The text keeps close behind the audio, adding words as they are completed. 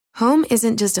Home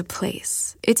isn't just a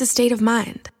place, it's a state of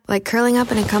mind, like curling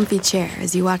up in a comfy chair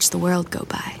as you watch the world go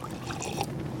by.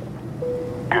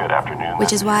 Good afternoon.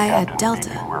 Which is why at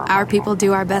Delta, our people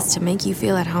do our best to make you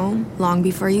feel at home long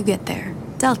before you get there.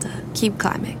 Delta, keep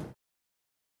climbing.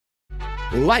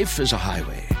 Life is a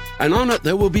highway, and on it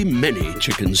there will be many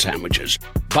chicken sandwiches.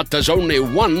 But there's only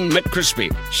one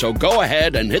McCrispy. So go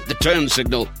ahead and hit the turn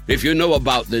signal if you know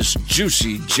about this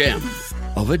juicy gem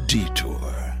of a detour.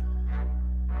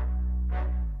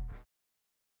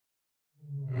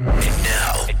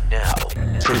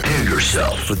 Prepare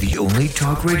yourself for the only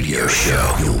talk radio show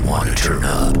you'll want to turn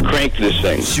up. Crank this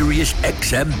thing. Sirius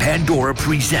XM Pandora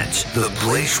presents the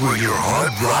place where your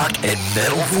hard rock and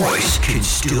metal voice can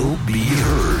still be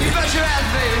heard. You bet your ass,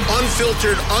 baby.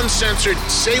 Unfiltered, uncensored,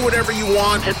 say whatever you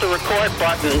want. Hit the record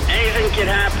button. Anything can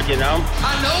happen, you know?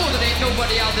 I know that ain't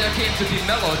nobody out there came to be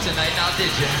mellow tonight, now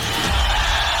did you?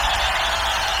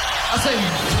 I say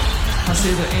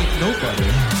there ain't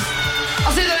nobody. I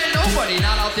say there ain't nobody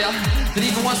not out there that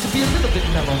even wants to be a little bit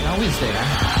mellow, now is there?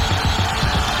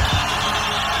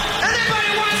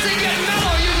 Anybody wants to get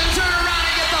mellow, you can turn around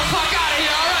and get the fuck out of here,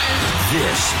 alright?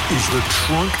 This is the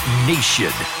Trunk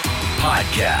Nation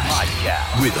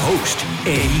podcast with host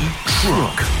Eddie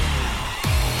Trunk.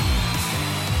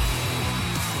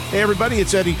 Hey everybody,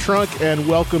 it's Eddie Trunk, and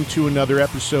welcome to another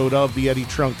episode of the Eddie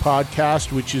Trunk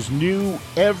Podcast, which is new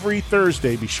every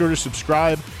Thursday. Be sure to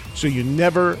subscribe so you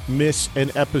never miss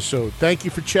an episode. Thank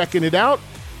you for checking it out.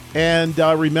 And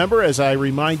remember, as I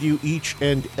remind you each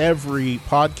and every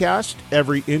podcast,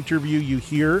 every interview you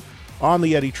hear on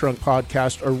the Eddie Trunk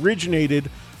Podcast originated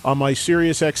on my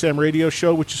Sirius XM radio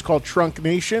show, which is called Trunk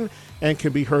Nation, and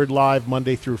can be heard live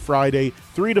Monday through Friday,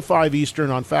 3 to 5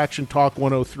 Eastern on Faction Talk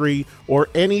 103, or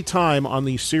anytime on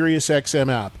the Sirius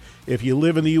XM app. If you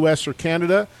live in the U.S. or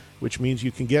Canada, which means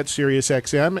you can get Sirius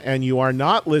XM, and you are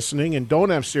not listening and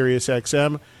don't have Sirius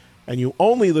XM, and you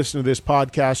only listen to this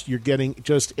podcast, you're getting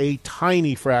just a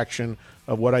tiny fraction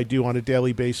of what I do on a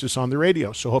daily basis on the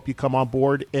radio. So hope you come on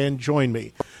board and join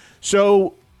me.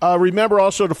 So remember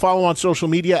also to follow on social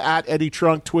media at Eddie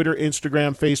Trunk, Twitter,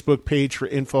 Instagram, Facebook page for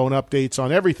info and updates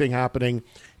on everything happening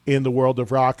in the world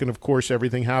of rock, and of course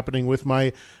everything happening with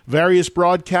my various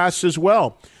broadcasts as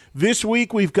well. This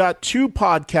week, we've got two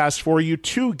podcasts for you,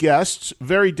 two guests,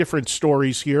 very different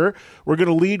stories here. We're going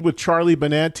to lead with Charlie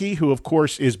Benante, who, of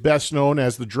course, is best known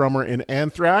as the drummer in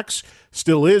Anthrax,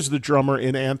 still is the drummer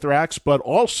in Anthrax, but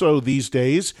also these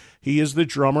days, he is the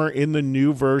drummer in the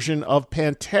new version of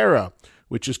Pantera,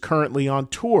 which is currently on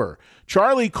tour.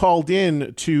 Charlie called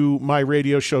in to my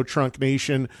radio show, Trunk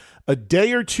Nation, a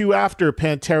day or two after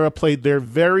Pantera played their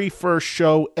very first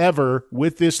show ever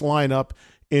with this lineup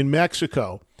in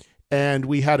Mexico. And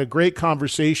we had a great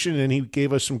conversation, and he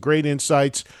gave us some great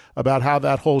insights about how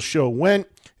that whole show went,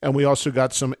 and we also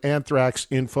got some Anthrax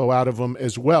info out of him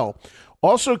as well.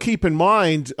 Also keep in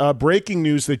mind, breaking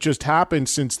news that just happened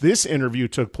since this interview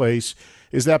took place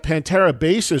is that Pantera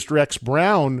bassist Rex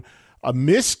Brown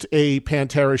missed a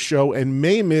Pantera show and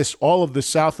may miss all of the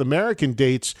South American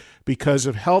dates because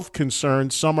of health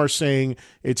concerns. Some are saying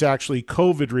it's actually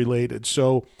COVID-related.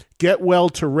 So get well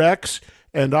to Rex.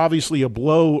 And obviously a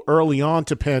blow early on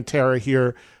to Pantera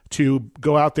here to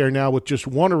go out there now with just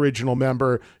one original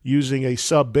member using a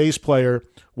sub-bass player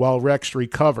while Rex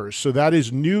recovers. So that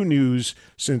is new news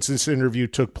since this interview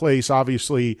took place.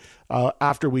 Obviously,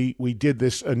 after we did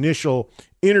this initial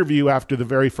interview after the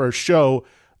very first show,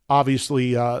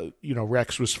 obviously,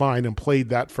 Rex was fine and played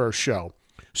that first show.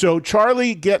 So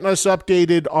Charlie getting us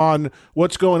updated on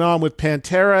what's going on with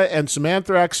Pantera and some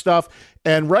Anthrax stuff.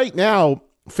 And right now,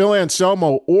 Phil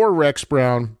Anselmo or Rex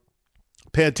Brown,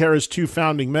 Pantera's two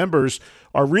founding members,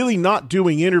 are really not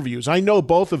doing interviews. I know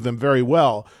both of them very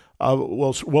well.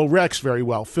 Rex very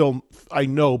well. Phil, I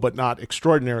know, but not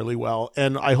extraordinarily well.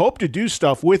 And I hope to do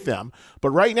stuff with them. But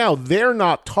right now, they're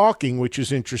not talking, which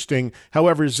is interesting.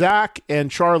 However, Zach and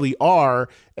Charlie are,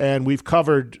 and we've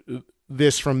covered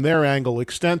this from their angle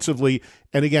extensively.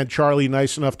 And again, Charlie,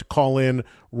 nice enough to call in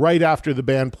right after the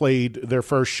band played their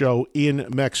first show in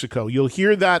Mexico. You'll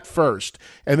hear that first.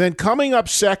 And then coming up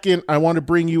second, I want to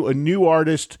bring you a new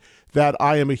artist that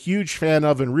I am a huge fan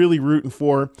of and really rooting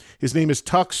for. His name is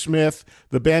Tuck Smith.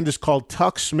 The band is called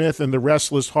Tuck Smith and the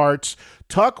Restless Hearts.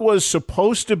 Tuck was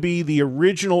supposed to be the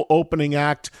original opening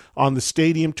act on the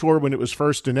stadium tour when it was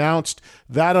first announced.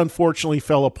 That unfortunately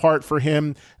fell apart for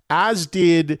him, as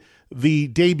did the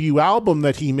debut album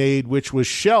that he made, which was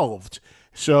shelved.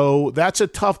 So that's a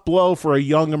tough blow for a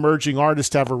young emerging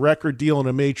artist to have a record deal and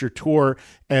a major tour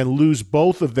and lose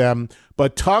both of them.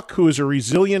 But Tuck, who is a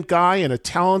resilient guy and a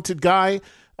talented guy,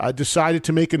 decided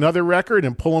to make another record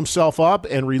and pull himself up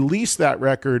and release that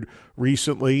record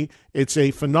recently. It's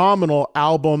a phenomenal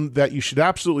album that you should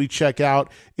absolutely check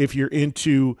out if you're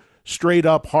into straight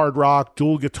up hard rock,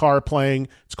 dual guitar playing.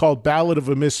 It's called Ballad of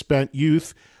a Misspent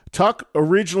Youth. Tuck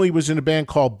originally was in a band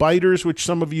called Biters, which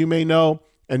some of you may know,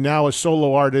 and now a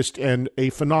solo artist and a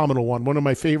phenomenal one of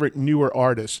my favorite newer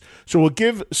artists. So we'll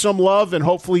give some love, and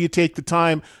hopefully you take the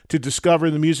time to discover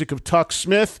the music of Tuck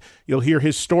Smith. You'll hear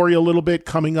his story a little bit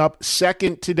coming up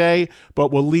second today,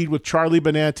 but we'll lead with Charlie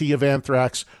Benante of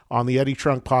Anthrax on the Eddie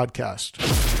Trunk Podcast.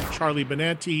 Charlie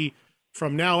Benante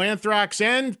from now Anthrax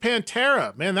and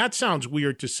Pantera. Man, that sounds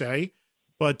weird to say,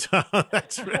 but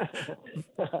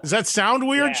does that sound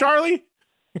weird, Yeah. Charlie?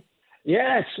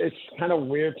 Yeah, it's kind of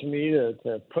weird to me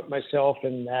to put myself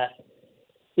in that,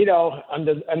 you know,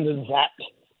 under that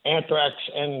Anthrax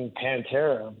and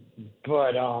Pantera.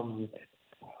 But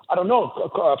I don't know.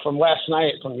 From last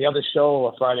night, from the other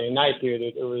show, Friday night, dude,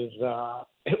 it was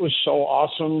so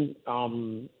awesome,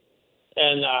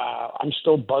 and I'm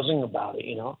still buzzing about it.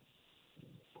 You know.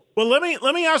 Well, let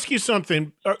me ask you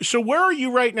something. So, where are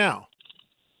you right now?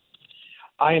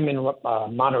 I am in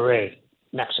Monterrey,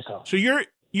 Mexico. So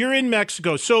you're in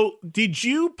Mexico. So did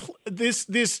you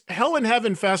this Hell in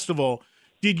Heaven festival?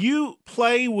 Did you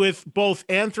play with both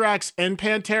Anthrax and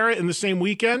Pantera in the same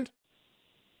weekend?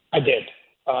 I did.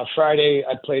 Friday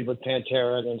I played with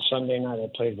Pantera, and then Sunday night I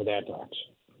played with Anthrax.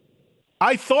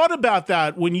 I thought about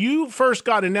that when you first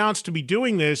got announced to be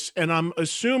doing this, and I'm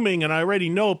assuming, and I already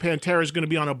know Pantera is going to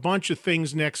be on a bunch of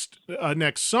things next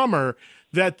summer,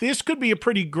 that this could be a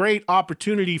pretty great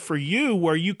opportunity for you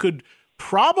where you could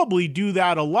probably do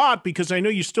that a lot, because I know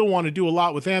you still want to do a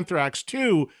lot with Anthrax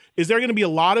too. Is there going to be a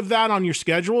lot of that on your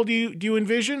schedule? Do you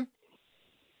envision?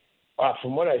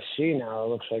 From what I see now, it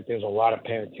looks like there's a lot of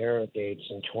Pantera dates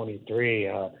in 23,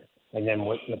 and then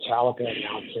with Metallica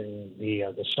announcing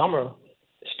the summer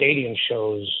stadium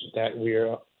shows that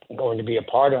we're going to be a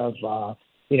part of,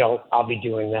 I'll be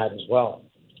doing that as well.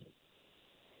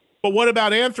 But what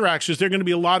about Anthrax? Is there going to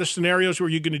be a lot of scenarios where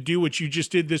you're going to do what you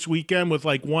just did this weekend with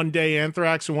like one day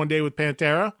Anthrax and one day with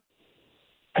Pantera?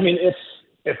 I mean,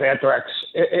 if Anthrax,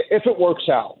 if it works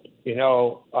out,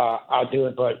 I'll do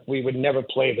it, but we would never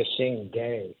play the same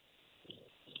day.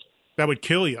 That would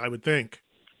kill you, I would think.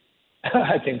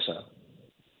 I think so.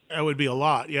 That would be a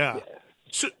lot, yeah.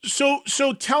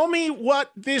 So tell me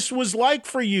what this was like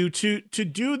for you to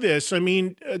do this. I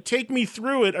mean, take me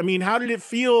through it. I mean, how did it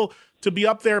feel to be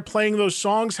up there playing those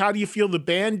songs? How do you feel the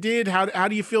band did? How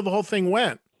do you feel the whole thing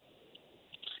went?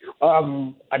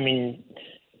 So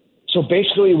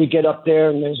basically we get up there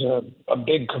and there's a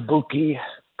big kabuki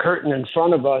curtain in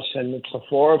front of us, and it's the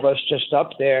four of us just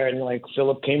up there, and like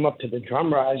Philip came up to the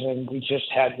drum riser, and we just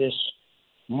had this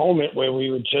moment where we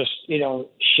were just,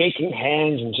 shaking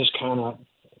hands and just kind of,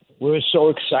 we were so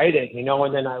excited,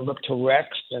 and then I looked to Rex,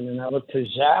 and then I looked to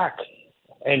Zach,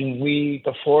 and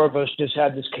the four of us just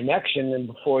had this connection, and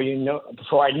before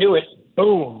I knew it,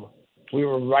 boom, we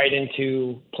were right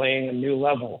into playing a new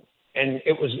level, and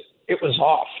it was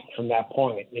off from that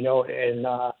point, and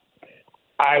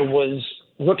I was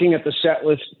looking at the set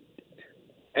list,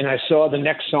 and I saw the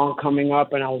next song coming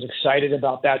up, and I was excited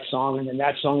about that song, and then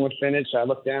that song would finish. I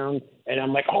looked down, and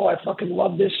I'm like, oh, I fucking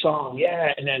love this song,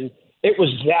 yeah, and then it was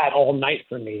that all night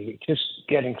for me, just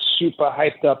getting super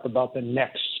hyped up about the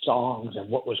next songs and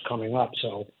what was coming up.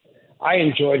 So I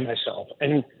enjoyed myself.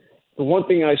 And the one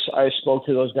thing I spoke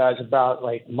to those guys about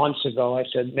like months ago, I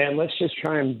said, man, let's just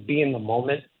try and be in the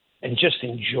moment and just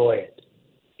enjoy it,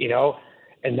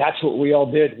 And that's what we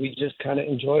all did. We just kind of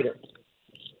enjoyed it.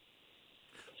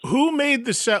 Who made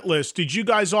the set list? Did you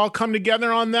guys all come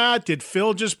together on that? Did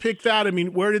Phil just pick that? I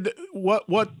mean, where did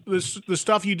the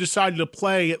stuff you decided to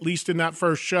play, at least in that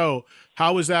first show,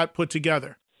 how was that put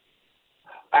together?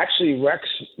 Actually, Rex,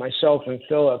 myself, and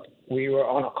Philip, we were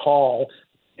on a call,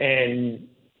 and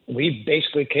we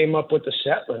basically came up with the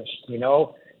set list,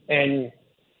 And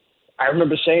I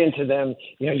remember saying to them,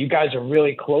 you guys are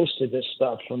really close to this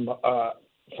stuff from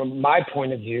my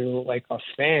point of view, like a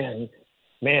fan.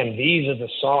 Man, these are the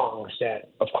songs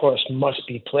that, of course, must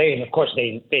be played. And of course,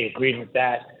 they agreed with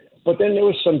that. But then there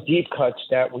was some deep cuts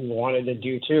that we wanted to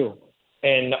do too,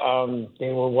 and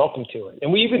they were welcome to it.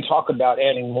 And we even talk about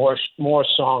adding more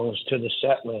songs to the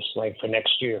set list, like for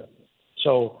next year.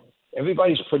 So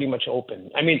everybody's pretty much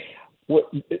open. I mean,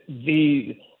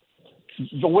 the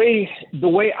way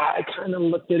I kind of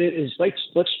looked at it is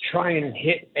let's try and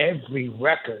hit every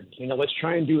record. Let's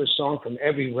try and do a song from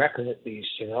every record at least.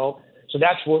 So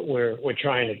that's what we're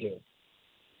trying to do.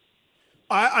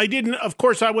 I didn't, of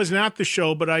course, I wasn't at the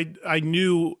show, but I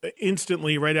knew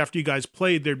instantly right after you guys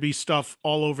played, there'd be stuff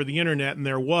all over the internet, and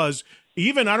there was.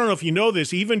 Even, I don't know if you know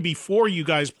this, even before you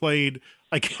guys played,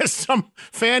 I guess some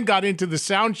fan got into the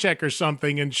sound check or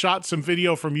something and shot some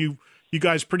video from you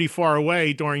guys pretty far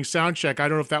away during sound check. I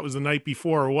don't know if that was the night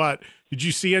before or what. Did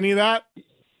you see any of that?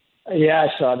 Yeah,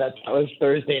 I saw that. That was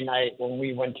Thursday night when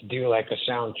we went to do like a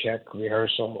sound check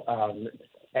rehearsal.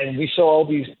 And we saw all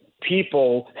these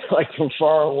people like from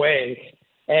far away,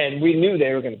 and we knew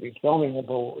they were going to be filming it,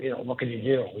 but, you know, what could you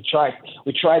do? We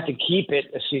tried to keep it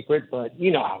a secret, but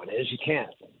you know how it is. You can't.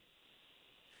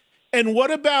 And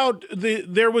what about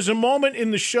there was a moment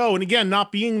in the show, and again, not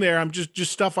being there, I'm just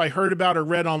stuff I heard about or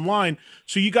read online.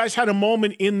 So you guys had a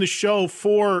moment in the show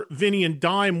for Vinny and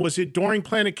Dime. Was it during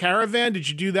Planet Caravan? Did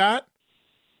you do that?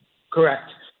 Correct.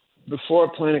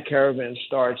 Before Planet Caravan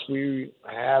starts, we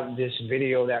have this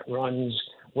video that runs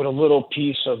with a little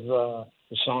piece of the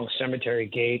song Cemetery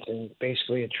Gate, and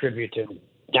basically a tribute to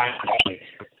Dime.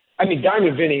 I mean, Dime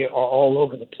and Vinny are all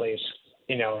over the place,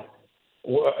 you know.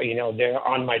 They're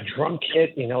on my drum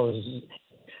kit. You know,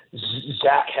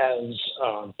 Zach has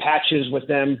patches with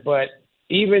them, but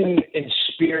even in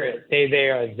spirit, they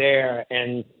are there.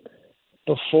 And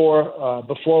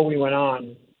before we went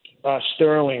on,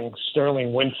 Sterling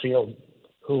Winfield,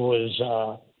 who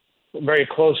was very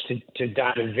close to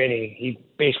Don and Vinny, he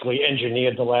basically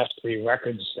engineered the last 3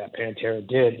 records that Pantera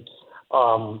did.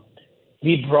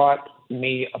 He brought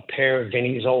me a pair of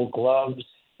Vinny's old gloves,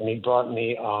 and he brought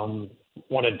me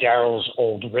one of Daryl's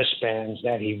old wristbands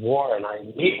that he wore, and I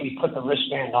immediately put the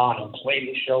wristband on and played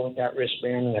the show with that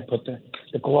wristband, and I put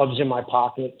the gloves in my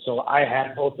pocket, so I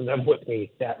had both of them with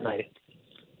me that night.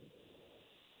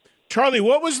 Charlie,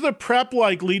 what was the prep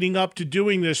like leading up to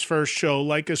doing this first show?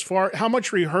 Like, how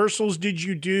much rehearsals did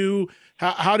you do?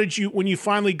 How did you, when you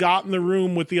finally got in the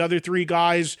room with the other 3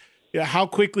 guys, how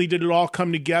quickly did it all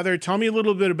come together? Tell me a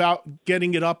little bit about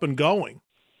getting it up and going.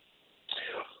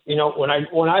 You know, when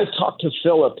I talked to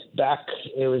Philip back,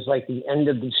 it was like the end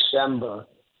of December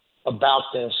about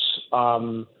this.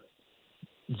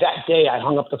 That day I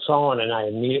hung up the phone and I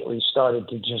immediately started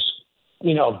to just,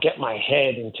 you know, get my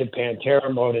head into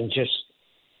Pantera mode and just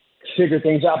figure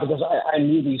things out, because I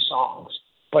knew these songs,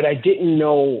 but I didn't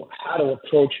know how to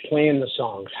approach playing the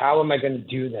songs. How am I going to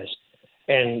do this?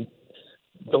 And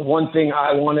the one thing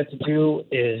I wanted to do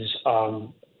is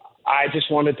I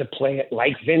just wanted to play it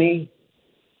like Vinny.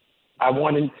 I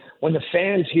wanted, when the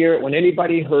fans hear it, when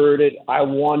anybody heard it, I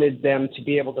wanted them to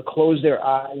be able to close their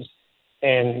eyes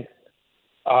and,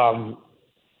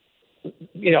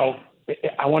 you know,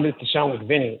 I wanted it to sound like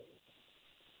Vinny.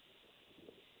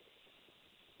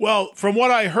 Well, from what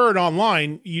I heard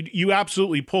online, you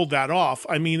absolutely pulled that off.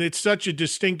 I mean, it's such a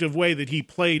distinctive way that he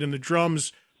played, and the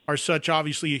drums are such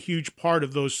obviously a huge part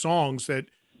of those songs that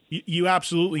you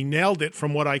absolutely nailed it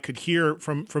from what I could hear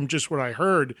from just what I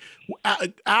heard.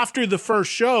 After the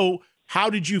first show, how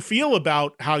did you feel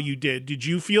about how you did? Did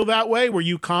you feel that way? Were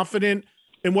you confident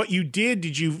in what you did?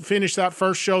 Did you finish that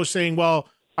first show saying, well,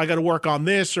 I got to work on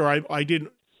this, or I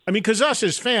didn't? I mean, because us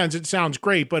as fans, it sounds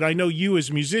great, but I know you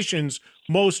as musicians,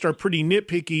 most are pretty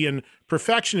nitpicky and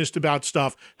perfectionist about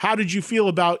stuff. How did you feel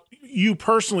about you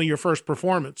personally, your first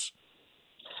performance?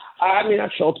 I mean, I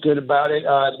felt good about it.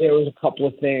 There was a couple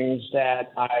of things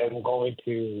that I'm going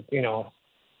to, you know,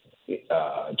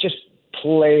 just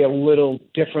play a little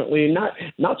differently.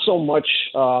 Not so much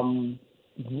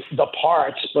the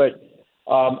parts, but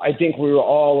I think we were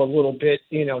all a little bit,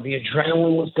 you know, the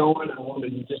adrenaline was going. I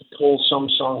wanted to just pull some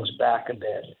songs back a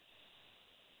bit,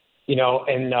 you know,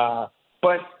 and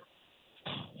but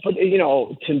you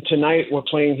know, tonight we're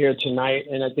playing here tonight,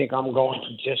 and I think I'm going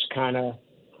to just kind of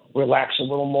relax a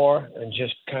little more and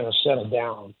just kind of settle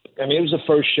down. I mean, it was the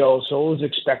first show, so it was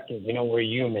expected. You know, we're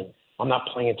human. I'm not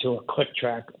playing to a click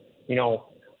track, you know.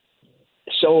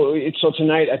 So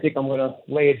tonight, I think I'm going to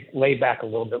lay back a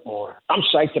little bit more. I'm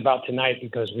psyched about tonight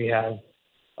because we have,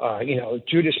 you know,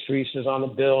 Judas Priest is on the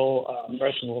bill,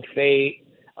 Merciful Fate.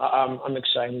 I'm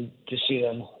excited to see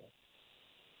them.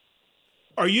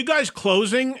 Are you guys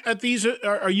closing at these?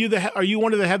 Are you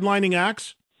one of the headlining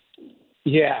acts?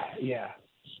 Yeah.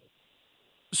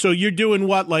 So you're doing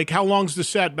what? Like, how long's the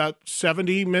set? About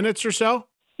 70 minutes or so?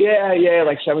 Yeah,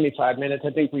 like 75 minutes.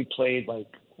 I think we played like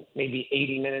maybe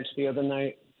 80 minutes the other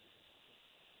night.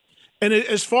 And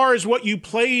as far as what you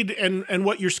played and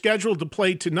what you're scheduled to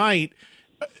play tonight,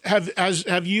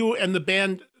 have you and the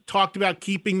band talked about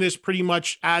keeping this pretty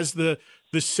much as the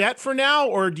set for now,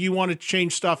 or do you want to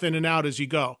change stuff in and out as you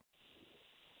go?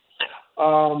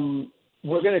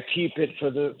 We're going to keep it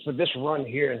for this run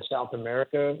here in South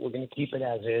America. We're going to keep it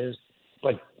as is.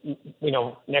 but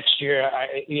next year,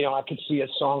 I could see a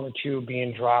song or two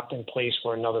being dropped in place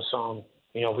for another song.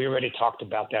 We already talked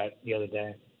about that the other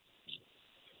day.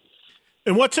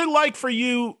 And what's it like for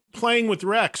you playing with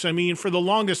Rex? I mean, for the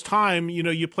longest time,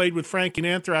 you played with Frank and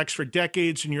Anthrax for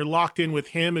decades, and you're locked in with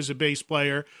him as a bass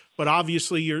player. But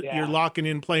obviously, you're locking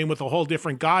in playing with a whole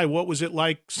different guy. What was it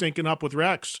like syncing up with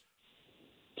Rex?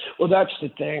 Well, that's the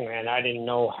thing, man. I didn't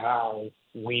know how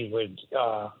we would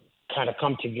kind of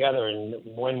come together and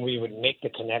when we would make the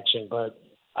connection. But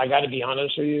I got to be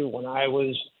honest with you, when I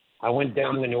went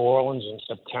down to New Orleans in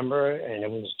September, and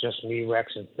it was just me,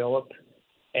 Rex, and Philip.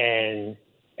 And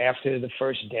after the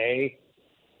first day,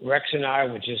 Rex and I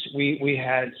were we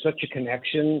had such a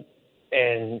connection.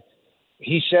 And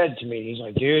he said to me, he's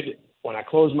like, dude, when I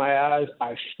close my eyes,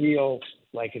 I feel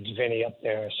like it's Vinny up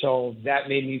there. So that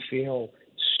made me feel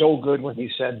so good when he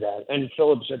said that. And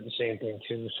Philip said the same thing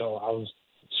too. So I was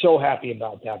so happy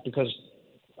about that because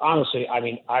honestly, I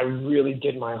mean, I really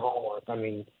did my homework. I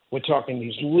mean, we're talking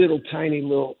these tiny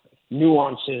little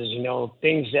nuances,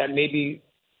 things that maybe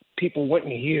people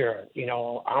wouldn't hear,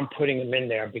 I'm putting them in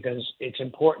there because it's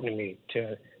important to me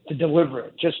to deliver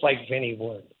it just like Vinny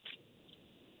would.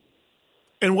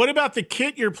 And what about the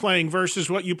kit you're playing versus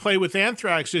what you play with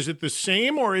Anthrax? Is it the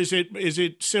same, or is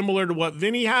it similar to what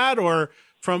Vinny had, or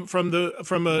from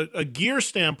a gear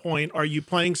standpoint, are you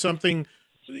playing something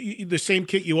the same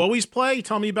kit you always play?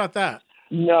 Tell me about that.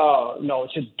 No,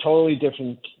 it's a totally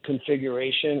different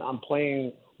configuration. I'm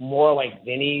playing more like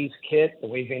Vinny's kit, the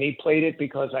way Vinny played it,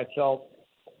 because I felt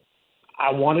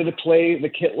I wanted to play the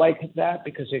kit like that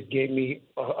because it gave me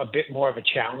a bit more of a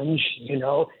challenge,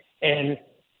 and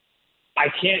I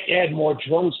can't add more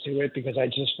drums to it because I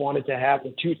just wanted to have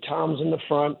the two toms in the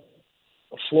front,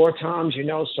 floor toms,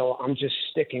 so I'm just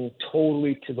sticking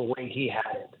totally to the way he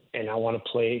had it. And I want to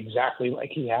play exactly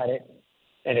like he had it.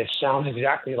 And it sounds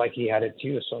exactly like he had it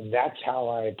too. So that's how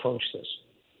I approach this.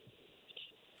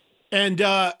 And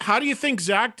how do you think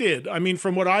Zach did? I mean,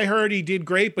 from what I heard, he did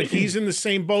great, but he's in the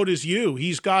same boat as you.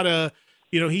 He's got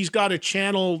to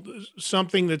channel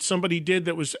something that somebody did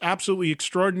that was absolutely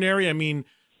extraordinary. I mean,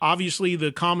 obviously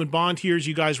the common bond here is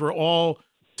you guys were all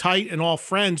tight and all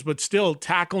friends, but still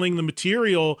tackling the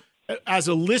material as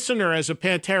a listener, as a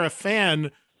Pantera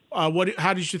fan.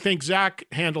 How did you think Zach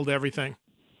handled everything?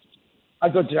 I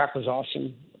thought Zach was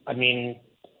awesome. I mean,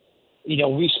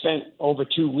 we spent over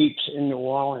 2 weeks in New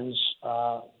Orleans,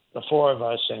 the four of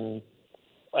us, and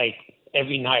like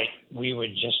every night we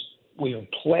would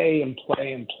play and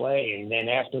play and play. And then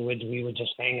afterwards we would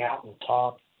just hang out and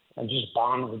talk and just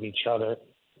bond with each other.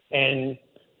 And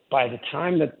by the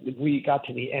time that we got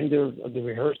to the end of the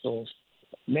rehearsals,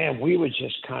 man, we were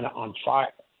just kind of on fire.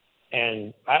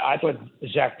 And I thought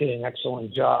Zach did an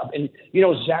excellent job. And,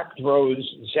 Zach throws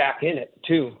Zach in it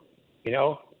too,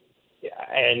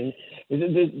 And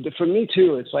for me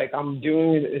too, it's like I'm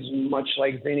doing it as much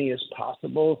like Vinny as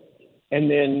possible. And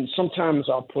then sometimes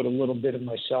I'll put a little bit of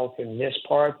myself in this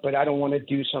part, but I don't want to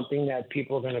do something that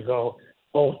people are going to go,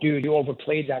 oh, dude, you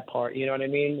overplayed that part. You know what I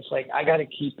mean? It's like I got to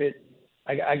keep it.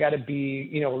 I got to be,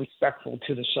 respectful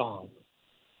to the song.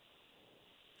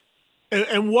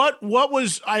 And what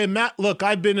was look,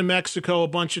 I've been to Mexico a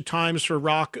bunch of times for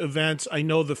rock events. I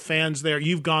know the fans there.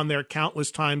 You've gone there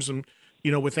countless times, and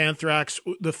with Anthrax,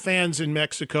 the fans in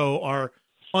Mexico are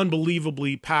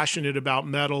unbelievably passionate about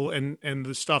metal and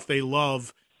the stuff they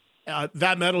love.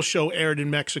 That metal show aired in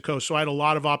Mexico, so I had a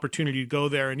lot of opportunity to go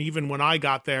there. And even when I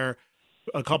got there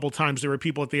a couple times, there were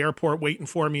people at the airport waiting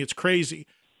for me. It's crazy.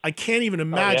 I can't even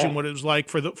imagine what it was like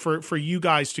for you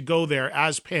guys to go there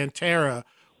as Pantera.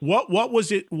 What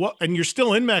was it? And you're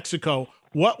still in Mexico.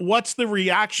 What's the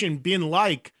reaction been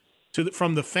like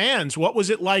from the fans? What was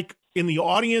it like in the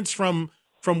audience from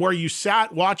where you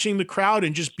sat watching the crowd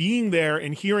and just being there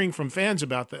and hearing from fans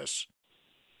about this?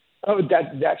 Oh,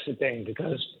 that's the thing,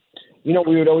 because we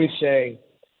would always say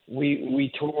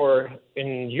we tour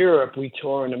in Europe, we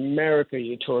tour in America,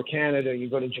 you tour Canada, you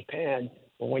go to Japan,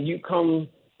 but when you come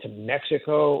to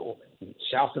Mexico,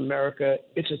 South America,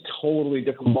 it's a totally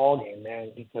different ballgame,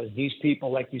 man, because these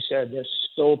people, like you said, they're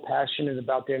so passionate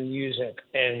about their music.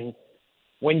 And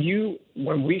when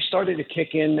we started to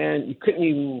kick in, man, you couldn't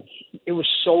even, it was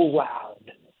so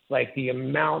loud, like the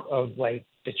amount of like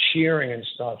the cheering and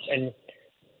stuff. And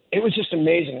it was just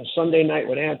amazing. And Sunday night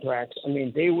with Anthrax, I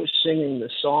mean, they were singing the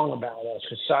song about us.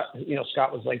 Because,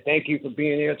 Scott was like, thank you for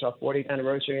being here. It's our 40th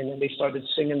anniversary. And then they started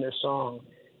singing their song.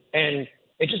 And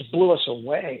it just blew us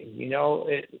away.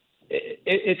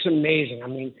 It's amazing. I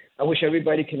mean, I wish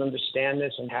everybody can understand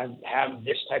this and have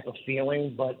this type of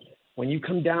feeling. But when you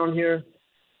come down here,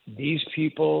 these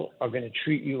people are going to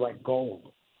treat you like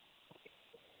gold.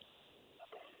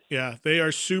 Yeah, they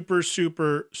are super,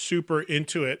 super, super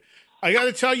into it. I got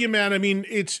to tell you, man, I mean,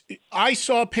 I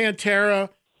saw Pantera.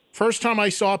 First time I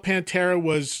saw Pantera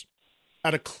was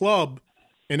at a club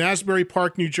in Asbury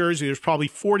Park, New Jersey. There's probably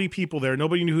 40 people there.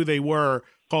 Nobody knew who they were,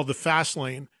 called the Fast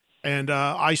Lane. And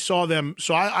I saw them.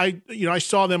 So I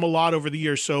saw them a lot over the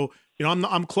years. So,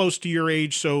 I'm close to your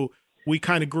age. So we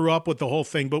kind of grew up with the whole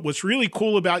thing. But what's really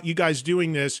cool about you guys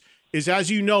doing this is, as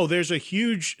you know, there's a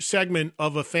huge segment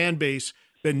of a fan base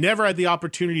that never had the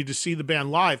opportunity to see the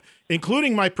band live,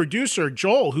 including my producer,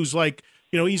 Joel, who's like,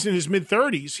 he's in his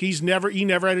mid-30s. He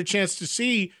never had a chance to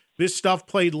see this stuff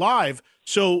played live.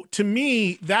 So to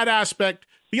me, that aspect,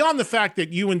 beyond the fact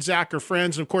that you and Zach are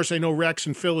friends, and of course I know Rex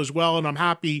and Phil as well, and I'm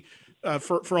happy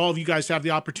for all of you guys to have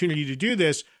the opportunity to do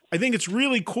this. I think it's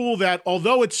really cool that,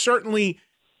 although it's certainly,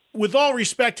 with all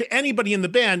respect to anybody in the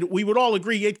band, we would all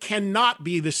agree it cannot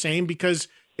be the same because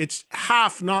it's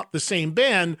half not the same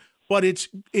band, but it's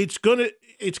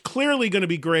clearly gonna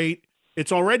be great.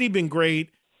 It's already been great,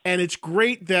 and it's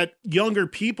great that younger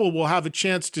people will have a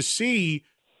chance to see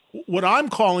what I'm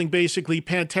calling basically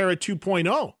Pantera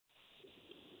 2.0.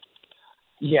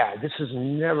 Yeah, it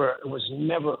was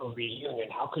never a reunion.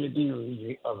 How could it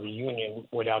be a reunion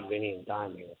without Vinny and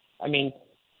Diamond? I mean,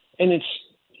 and it's,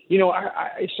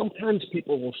 I sometimes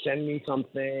people will send me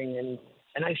something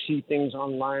and I see things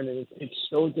online and it's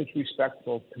so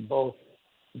disrespectful to both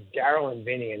Daryl and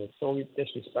Vinny, and it's so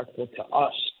disrespectful to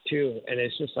us too. And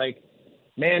it's just like,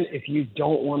 man, if you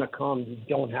don't want to come, you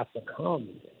don't have to come.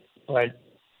 But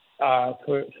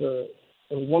for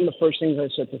one of the first things I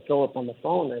said to Philip on the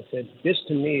phone, I said, this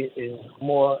to me is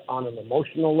more on an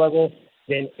emotional level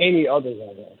than any other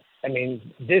level. I mean,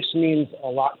 this means a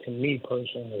lot to me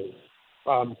personally,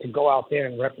 to go out there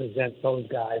and represent those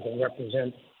guys and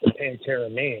represent the Pantera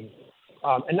name.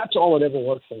 And that's all it ever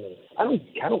was for me. I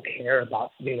don't care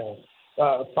about,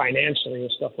 financially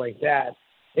and stuff like that.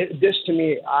 This to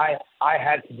me, I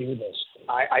had to do this.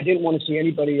 I didn't want to see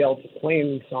anybody else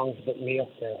playing these songs but me up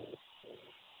there.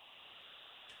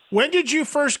 When did you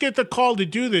first get the call to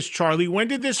do this, Charlie? When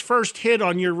did this first hit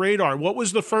on your radar? What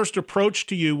was the first approach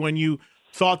to you when you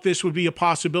thought this would be a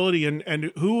possibility,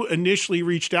 and who initially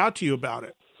reached out to you about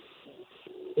it?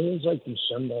 It was like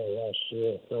December last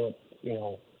year. Philip,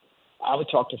 I would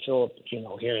talk to Philip,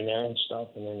 here and there and stuff,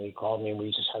 and then he called me and we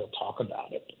just had to talk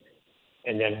about it.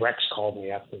 And then Rex called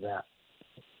me after that.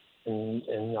 And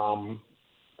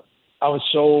I was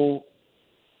so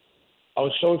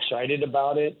excited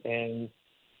about it, and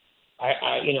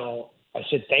I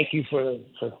said, thank you for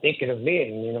thinking of me.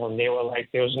 And they were like,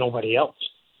 there was nobody else.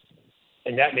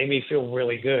 And that made me feel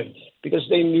really good because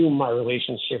they knew my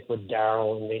relationship with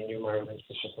Daryl and they knew my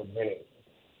relationship with Vinny.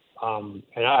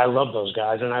 And I love those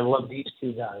guys, and I love these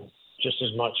two guys just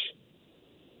as much.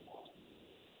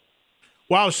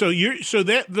 Wow. So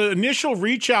that the initial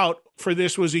reach out for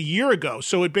this was a year ago.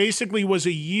 So it basically was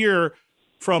a year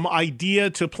from idea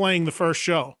to playing the first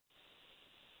show.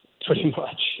 Pretty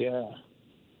much, yeah.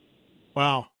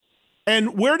 Wow.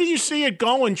 And where do you see it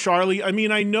going, Charlie? I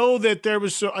mean, I know that there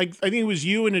was, I think it was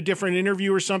you in a different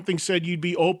interview or something said you'd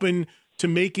be open to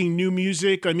making new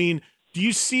music. I mean, do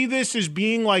you see this as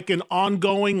being like an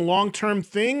ongoing long-term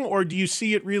thing, or do you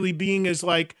see it really being as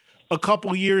like a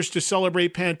couple years to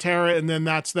celebrate Pantera and then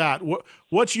that's that?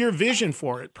 What's your vision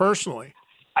for it personally?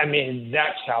 I mean,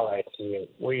 that's how I see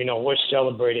it. We're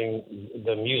celebrating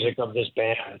the music of this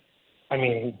band. I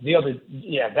mean,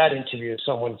 that interview,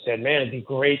 someone said, man, it'd be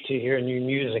great to hear new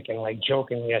music. And like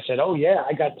jokingly, I said, oh yeah,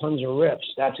 I got tons of riffs.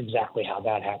 That's exactly how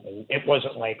that happened. It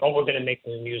wasn't like, oh, we're going to make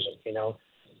new music,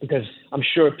 because I'm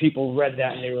sure people read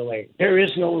that and they were like, there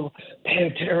is no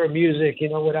Pantera music,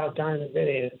 without Diamond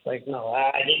Vinny. And it's like, no,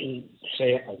 I didn't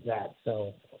say it like that.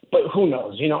 So, but who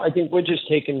knows? I think we're just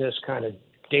taking this kind of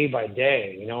day by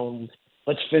day,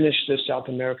 let's finish this South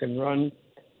American run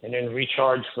and then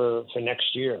recharge for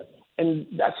next year. And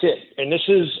that's it. And this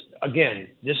is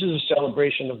a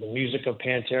celebration of the music of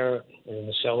Pantera and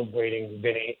we're celebrating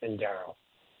Vinny and Daryl.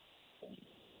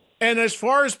 And as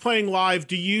far as playing live,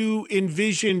 do you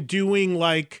envision doing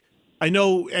like, I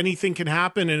know anything can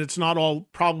happen and it's not all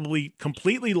probably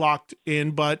completely locked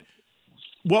in, but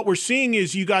what we're seeing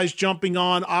is you guys jumping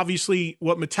on. Obviously,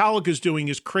 what Metallica's doing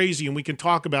is crazy, and we can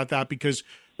talk about that because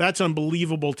that's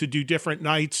unbelievable to do different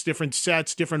nights, different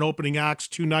sets, different opening acts,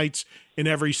 2 nights in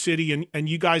every city, and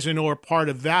you guys I know are part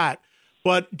of that.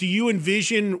 But do you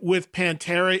envision with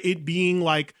Pantera it being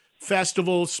like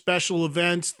festivals, special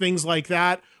events, things like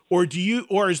that? Or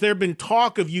has there been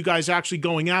talk of you guys actually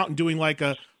going out and doing like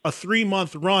a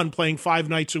 3-month run playing 5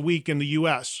 nights a week in the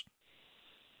US?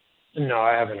 No,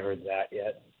 I haven't heard that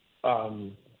yet.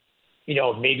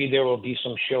 maybe there will be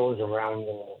some shows around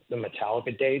the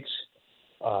Metallica dates,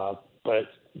 but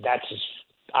that's just,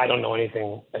 I don't know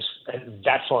anything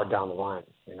that far down the line,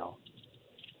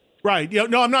 Right.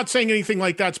 No, I'm not saying anything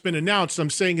like that's been announced. I'm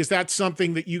saying, is that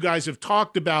something that you guys have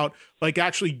talked about, like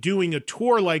actually doing a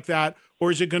tour like that,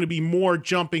 or is it going to be more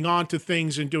jumping onto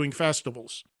things and doing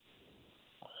festivals?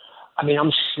 I mean,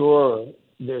 I'm sure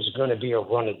there's going to be a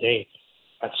run of dates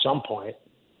at some point,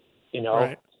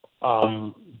 Right.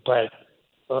 But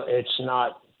it's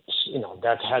not,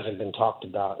 that hasn't been talked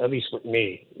about, at least with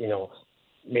me.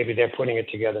 Maybe they're putting it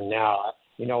together now.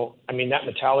 I mean, that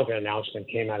Metallica announcement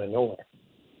came out of nowhere.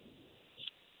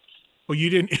 Well, you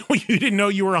didn't know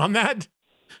you were on that?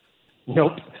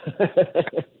 Nope.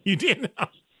 You didn't know?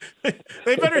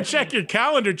 They better check your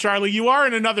calendar, Charlie. You are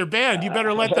in another band. You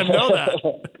better let them know that.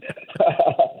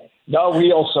 No,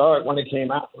 we all saw it when it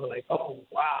came out. We're like, oh,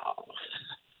 wow.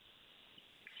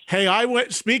 Hey,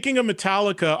 speaking of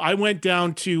Metallica, I went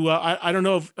down to, I don't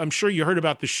know if, I'm sure you heard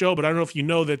about the show, but I don't know if you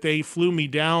know that they flew me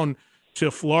down to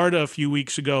Florida a few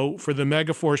weeks ago for the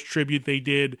Megaforce tribute they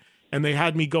did. And they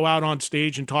had me go out on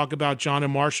stage and talk about John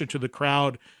and Marcia to the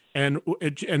crowd. And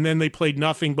then they played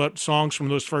nothing but songs from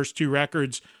those first two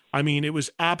records. I mean, it was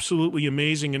absolutely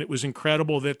amazing. And it was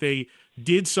incredible that they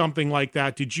did something like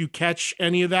that. Did you catch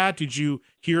any of that? Did you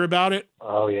hear about it?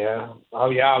 Oh yeah.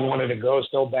 I wanted to go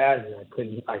so bad, and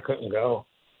I couldn't go.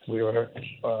 We were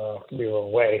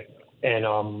away. And I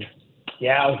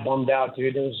was bummed out,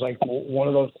 dude. It was like one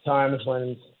of those times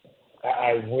when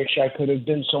I wish I could have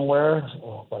been somewhere,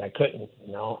 but I couldn't,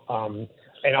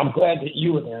 And I'm glad that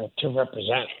you were there to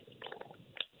represent.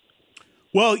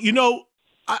 Well,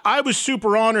 I was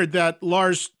super honored that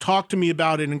Lars talked to me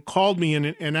about it and called me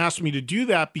and asked me to do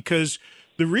that, because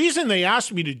the reason they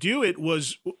asked me to do it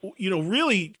was,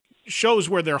 really shows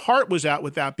where their heart was at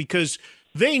with that, because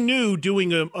they knew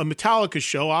doing a Metallica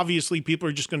show, obviously people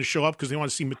are just going to show up because they want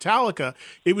to see Metallica.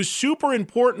 It was super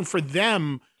important for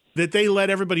them that they let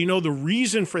everybody know the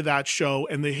reason for that show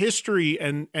and the history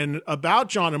and about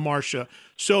John and Marcia.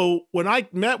 So when I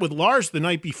met with Lars the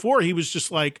night before, he was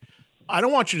just like, I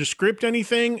don't want you to script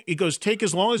anything. He goes, take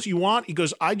as long as you want. He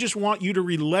goes, I just want you to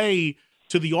relay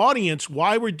to the audience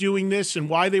why we're doing this and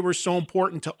why they were so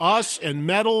important to us and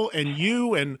metal and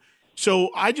you. And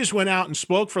so I just went out and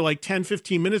spoke for like 10,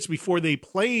 15 minutes before they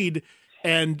played.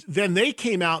 And then they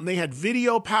came out and they had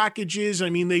video packages. I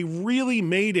mean, they really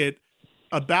made it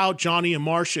about Johnny and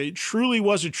Marcia. It truly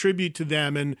was a tribute to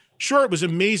them. And sure, it was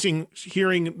amazing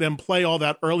hearing them play all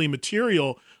that early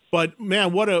material, but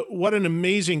man, what an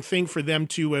amazing thing for them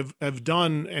to have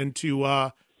done, and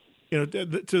to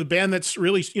the band that's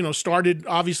really, started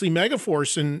obviously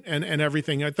Megaforce and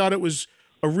everything. I thought it was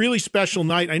a really special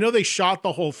night. I know they shot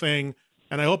the whole thing,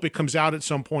 and I hope it comes out at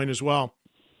some point as well.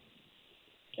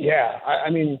 Yeah. I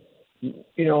mean,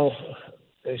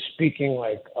 speaking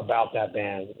like about that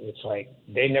band, it's like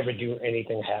they never do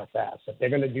anything half-assed. If they're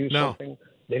going to do something,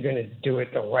 they're going to do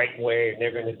it the right way.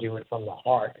 They're going to do it from the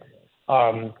heart.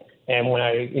 And when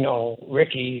I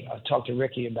talked to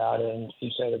Ricky about it, and he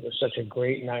said it was such a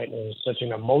great night, and it was such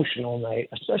an emotional night,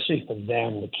 especially for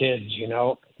them, the kids,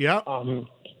 Yeah. And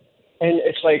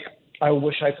it's like, I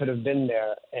wish I could have been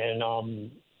there. And,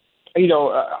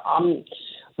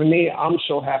 I'm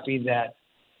so happy that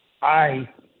I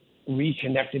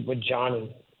reconnected with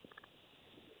Johnny,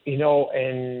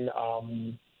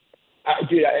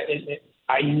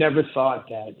 I never thought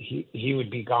that he would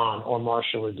be gone or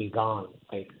Marshall would be gone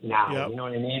like now. Yep. You know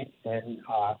what I mean? And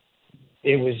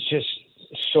it was just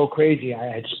so crazy. I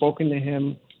had spoken to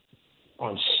him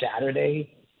on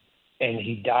Saturday, and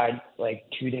he died like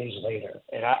 2 days later,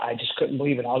 and I just couldn't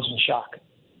believe it. I was in shock.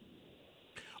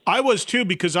 I was too,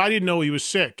 because I didn't know he was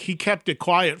sick. He kept it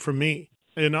quiet from me,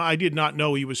 and I did not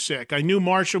know he was sick. I knew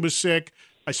Marcia was sick.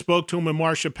 I spoke to him when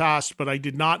Marcia passed, but I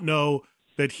did not know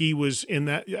that he was in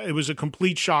that. It was a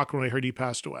complete shock when I heard he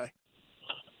passed away.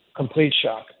 Complete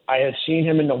shock. I had seen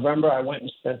him in November. I went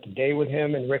and spent the day with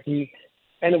him and Ricky,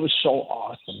 and it was so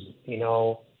awesome.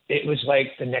 It was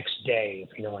like the next day,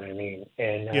 if you know what I mean.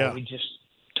 And we just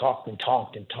talked and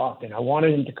talked and talked. And I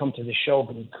wanted him to come to the show,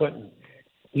 but he couldn't.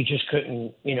 He just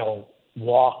couldn't,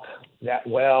 walk that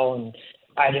well. And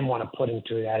I didn't want to put him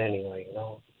through that anyway,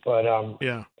 But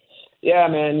yeah,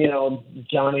 man,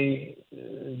 Johnny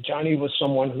was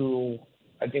someone who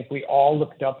I think we all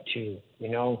looked up to.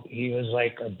 He was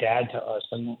like a dad to us,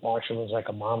 and Marcia was like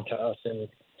a mom to us. And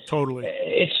totally,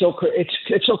 it's so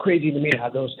crazy to me how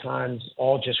those times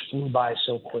all just flew by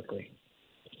so quickly.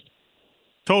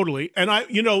 Totally, and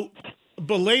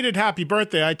belated happy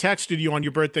birthday. I texted you on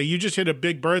your birthday. You just hit a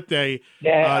big birthday,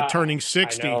 turning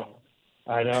 60.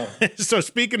 I know. So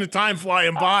speaking of time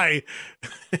flying by,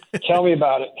 tell me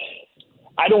about it.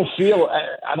 I don't feel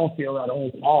that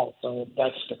old at all. So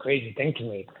that's the crazy thing to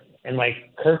me. And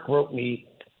like Kirk wrote me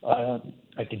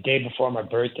like the day before my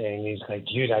birthday, and he's like,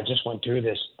 "Dude, I just went through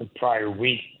this the prior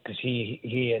week," because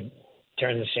he had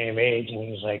turned the same age, and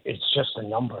he was like, "It's just a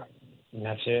number, and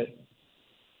that's it."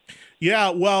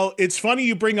 Yeah, well, it's funny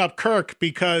you bring up Kirk,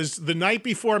 because the night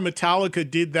before Metallica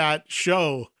did that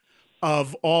show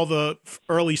of all the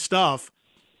early stuff,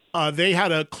 they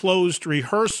had a closed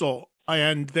rehearsal,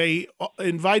 and they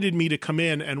invited me to come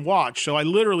in and watch. So I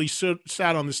literally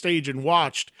sat on the stage and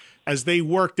watched as they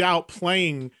worked out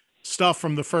playing stuff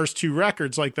from the first two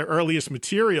records, like the earliest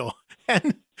material.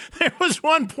 And there was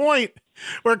one point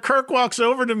where Kirk walks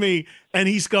over to me and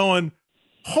he's going,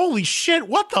 "Holy shit,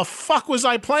 what the fuck was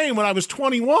I playing when I was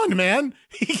 21, man?"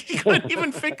 He couldn't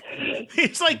even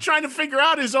he's like trying to figure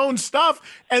out his own stuff.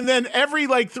 And then every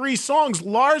like 3 songs,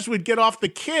 Lars would get off the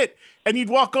kit and he'd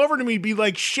walk over to me, be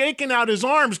like shaking out his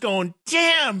arms going,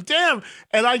 damn.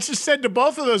 And I just said to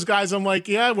both of those guys, I'm like,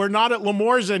 yeah, we're not at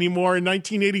L'Amour's anymore in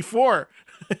 1984.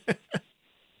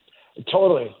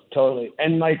 Totally.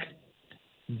 And like,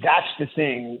 that's the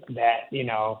thing that, you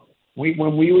know,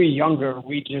 when we were younger,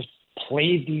 we just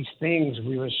played these things.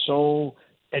 We were so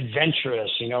adventurous,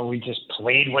 you know, we just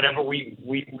played whatever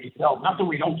we felt. Not that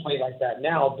we don't play like that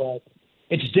now, but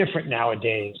it's different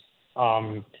nowadays.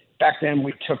 Back then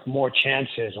we took more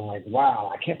chances. I'm like,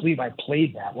 wow, I can't believe I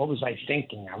played that. What was I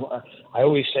thinking? I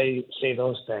always say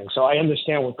those things. So I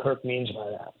understand what Kirk means by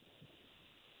that.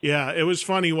 Yeah, it was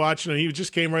funny watching him. He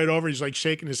just came right over. He's like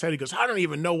shaking his head. He goes, "I don't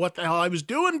even know what the hell I was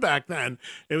doing back then."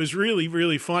 It was really,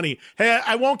 really funny. Hey,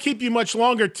 I won't keep you much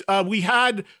longer. We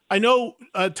had, I know,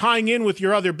 tying in with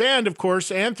your other band, of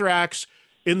course, Anthrax,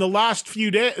 in the last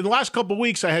few days, in the last couple of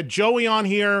weeks, I had Joey on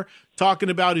here talking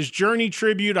about his Journey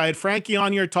tribute. I had Frankie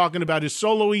on here talking about his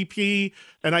solo EP,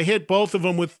 and I hit both of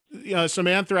them with some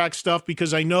Anthrax stuff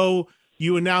because I know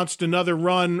you announced another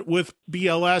run with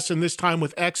BLS, and this time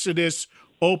with Exodus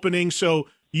opening. So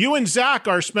you and Zach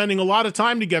are spending a lot of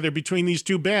time together between these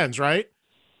two bands, right?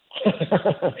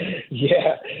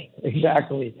 Yeah,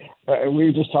 exactly. We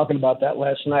were just talking about that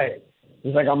last night.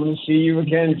 He's like, "I'm going to see you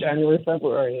again January,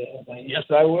 February." And I'm like, "Yes,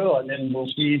 I will." And then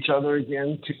we'll see each other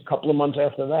again a couple of months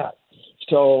after that.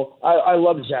 So I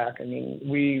love Zach. I mean,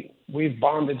 we've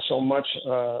bonded so much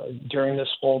during this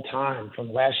whole time,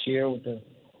 from last year with the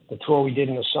tour we did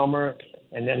in the summer,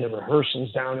 and then the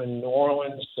rehearsals down in New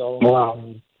Orleans. So,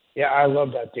 yeah, I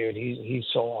love that dude. He's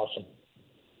so awesome.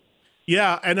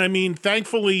 Yeah, and I mean,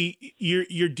 thankfully,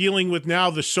 you're dealing with now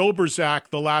the sober Zach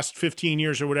the last 15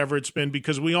 years or whatever it's been,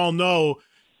 because we all know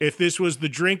if this was the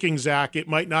drinking Zach, it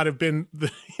might not have been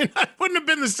it wouldn't have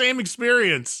been the same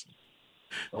experience.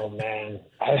 Oh man,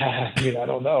 dude, I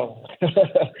don't know.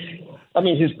 I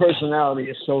mean, his personality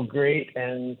is so great,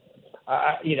 and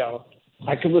I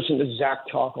could listen to Zach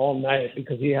talk all night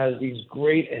because he has these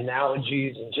great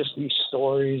analogies and just these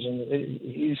stories, and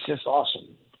he's just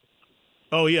awesome.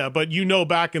 Oh, yeah, but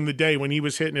back in the day when he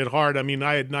was hitting it hard, I mean,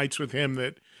 I had nights with him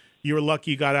that you were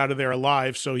lucky you got out of there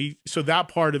alive, so that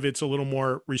part of it's a little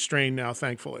more restrained now,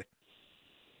 thankfully.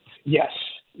 Yes,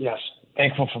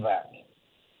 thankful for that.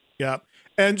 Yeah,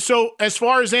 and so as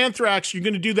far as Anthrax, you're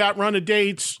going to do that run of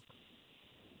dates,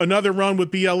 another run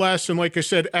with BLS, and like I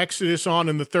said, Exodus on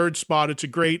in the third spot. It's a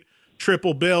great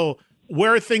triple bill.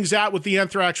 Where are things at with the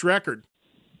Anthrax record?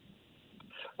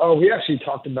 Oh, we actually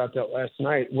talked about that last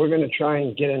night. We're going to try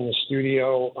and get in the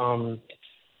studio,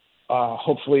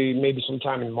 hopefully maybe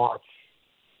sometime in March.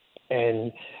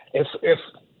 And if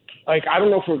like, I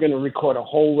don't know if we're going to record a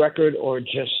whole record or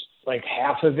just like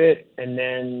half of it. And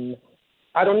then,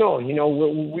 I don't know,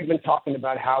 we've been talking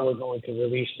about how we're going to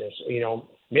release this.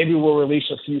 Maybe we'll release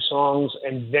a few songs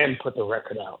and then put the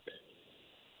record out.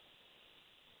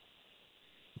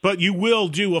 But you will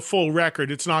do a full record.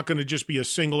 It's not going to just be a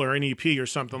single or an EP or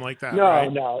something like that, No,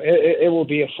 right? No. It will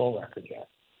be a full record, yeah.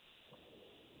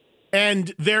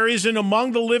 And there is an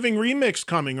Among the Living remix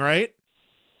coming, right?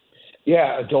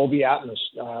 Yeah, Dolby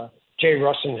Atmos. Jay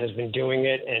Russin has been doing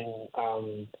it,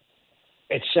 and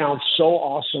it sounds so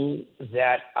awesome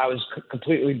that I was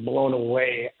completely blown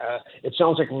away. It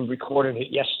sounds like we recorded it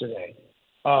yesterday.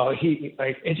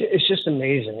 It's just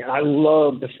amazing. And I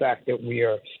love the fact that we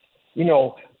are,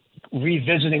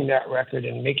 revisiting that record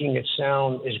and making it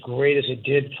sound as great as it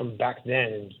did from back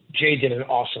then. And Jay did an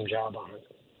awesome job on it.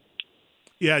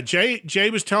 Yeah, Jay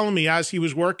was telling me as he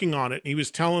was working on it, he was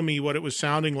telling me what it was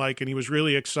sounding like, and he was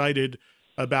really excited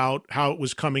about how it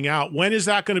was coming out. When is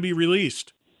that going to be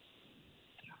released?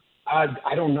 I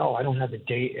don't know. I don't have a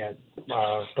date yet,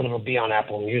 but it'll be on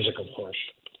Apple Music, of course.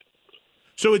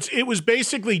 So it was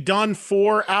basically done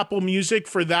for Apple Music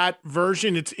for that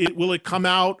version. Will it come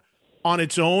out on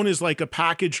its own as like a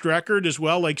packaged record as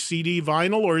well, like CD,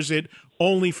 vinyl, or is it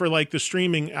only for like the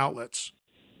streaming outlets?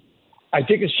 I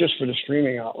think it's just for the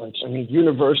streaming outlets. I mean,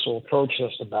 Universal approached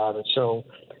us about it, so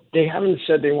they haven't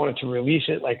said they wanted to release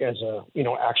it like as a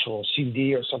actual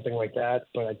CD or something like that.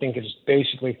 But I think it's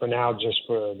basically for now just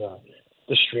for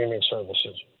the streaming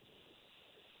services.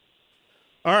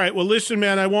 All right. Well, listen,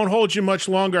 man, I won't hold you much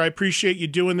longer. I appreciate you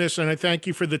doing this, and I thank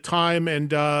you for the time.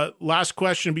 And last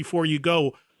question before you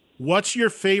go. What's your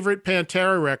favorite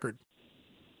Pantera record?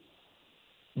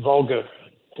 Vulgar,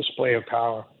 Display of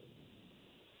Power.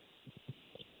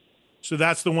 So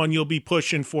that's the one you'll be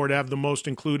pushing for to have the most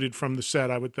included from the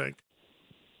set, I would think.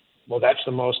 Well, that's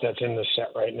the most that's in the set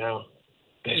right now.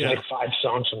 There's like 5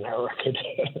 songs from that record.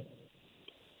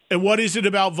 And what is it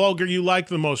about Vulgar you like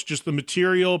the most? Just the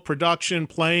material, production,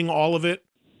 playing, all of it?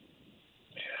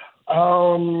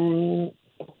 I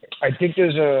think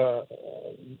there's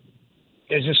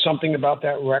just something about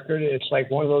that record. It's like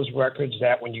one of those records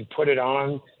that when you put it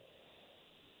on,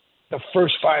 the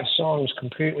first 5 songs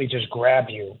completely just grab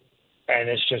you, and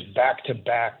it's just back to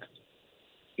back.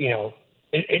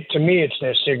 To me, it's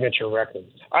their signature record.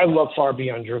 I love Far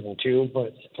Beyond Driven too,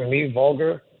 but for me,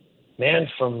 Vulgar, man,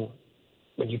 from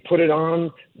when you put it on,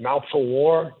 Mouth for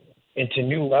War, into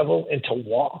New Level, into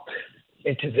Walk,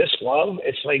 into This Love,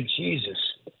 it's like, Jesus,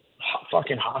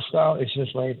 fucking Hostile. It's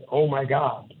just like, oh my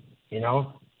God,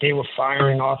 they were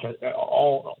firing off at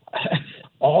all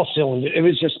cylinders. It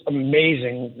was just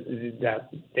amazing that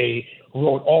they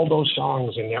wrote all those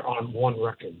songs and they're on one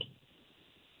record.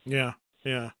 Yeah.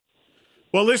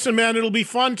 Well, listen, man, it'll be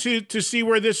fun to see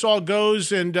where this all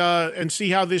goes and see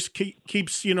how this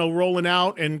keeps rolling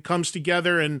out and comes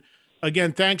together. And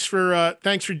again, thanks for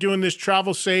doing this.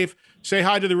 Travel safe. Say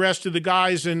hi to the rest of the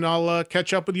guys, and I'll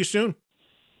catch up with you soon.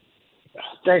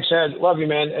 Thanks, Ed. Love you,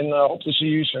 man, and hope to see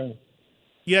you soon.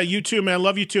 Yeah, you too, man.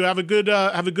 Love you too. Have a good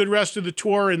rest of the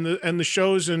tour and the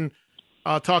shows, and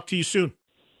I'll talk to you soon.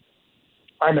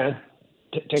 All right, man.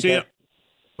 Take care.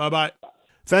 Bye-bye.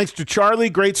 Thanks to Charlie.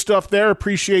 Great stuff there.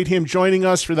 Appreciate him joining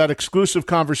us for that exclusive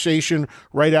conversation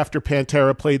right after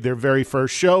Pantera played their very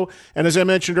first show. And as I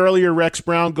mentioned earlier, Rex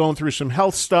Brown going through some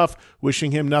health stuff,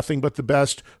 wishing him nothing but the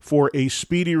best for a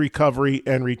speedy recovery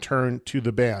and return to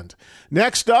the band.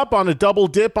 Next up on a double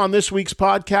dip on this week's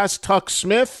podcast, Tuck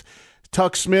Smith.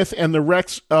 Tuck Smith and the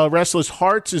Restless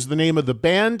Hearts is the name of the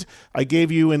band. I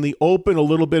gave you in the open a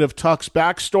little bit of Tuck's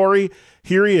backstory.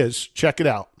 Here he is. Check it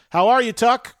out. How are you,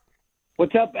 Tuck?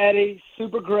 What's up, Eddie?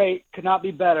 Super great. Could not be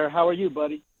better. How are you,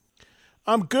 buddy?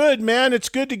 I'm good, man. It's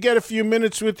good to get a few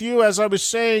minutes with you. As I was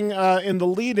saying in the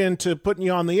lead-in to putting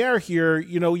you on the air here,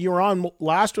 you were on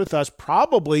last with us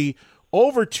probably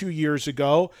over 2 years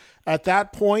ago. At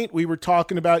that point, we were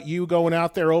talking about you going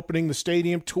out there opening the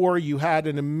stadium tour. You had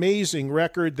an amazing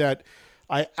record that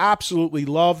I absolutely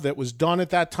loved that was done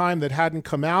at that time that hadn't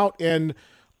come out, and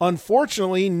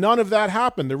unfortunately, none of that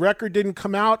happened. The record didn't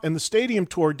come out, and the stadium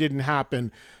tour didn't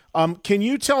happen. Can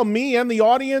you tell me and the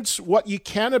audience what you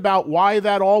can about why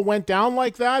that all went down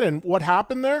like that and what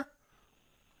happened there?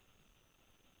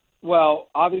 Well,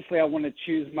 obviously, I want to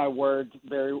choose my words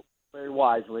very, very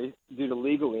wisely due to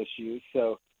legal issues.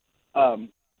 So,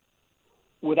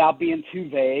 without being too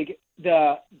vague,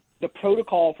 the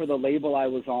protocol for the label I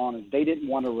was on is they didn't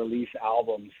want to release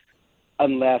albums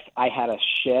unless I had a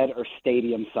shed or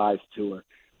stadium-sized tour.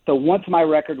 So once my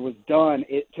record was done,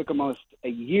 it took almost a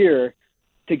year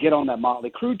to get on that Motley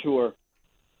Crue tour.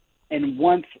 And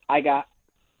once I got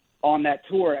on that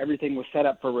tour, everything was set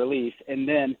up for release. And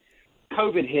then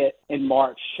COVID hit in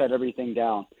March, shut everything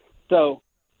down. So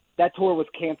that tour was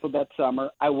canceled that summer.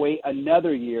 I wait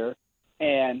another year,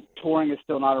 and touring is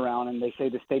still not around, and they say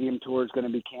the stadium tour is going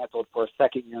to be canceled for a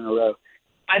second year in a row.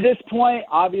 At this point,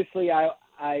 obviously, I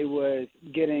was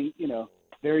getting,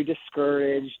 very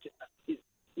discouraged,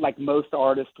 like most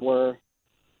artists were.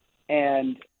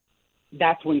 And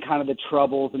that's when kind of the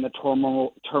troubles and the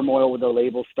turmoil with the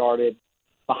label started,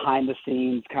 behind the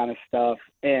scenes kind of stuff.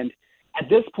 And at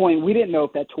this point, we didn't know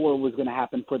if that tour was going to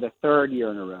happen for the 3rd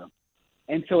year in a row.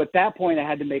 And so at that point, I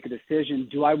had to make a decision.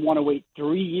 Do I want to wait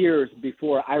 3 years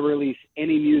before I release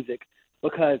any music?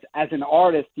 Because as an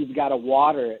artist, you've got to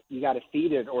water it, you got to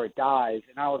feed it, or it dies.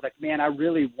 And I was like, man, I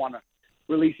really want to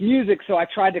release music. So I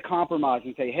tried to compromise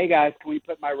and say, hey guys, can we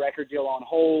put my record deal on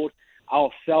hold?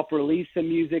 I'll self-release some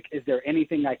music. Is there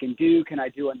anything I can do? Can I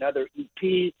do another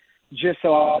EP? Just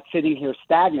so I'm not sitting here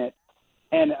stagnant.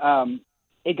 And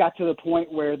it got to the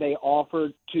point where they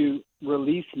offered to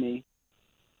release me.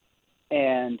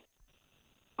 And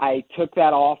I took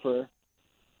that offer.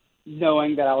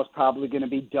 knowing that I was probably going to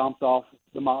be dumped off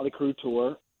the Motley Crue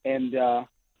tour. And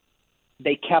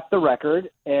they kept the record,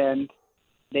 and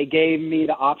they gave me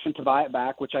the option to buy it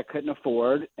back, which I couldn't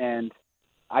afford. And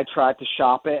I tried to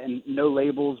shop it, and no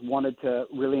labels wanted to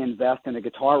really invest in a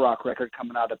guitar rock record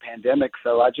coming out of the pandemic.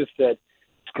 So I just said,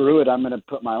 screw it, I'm going to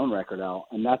put my own record out.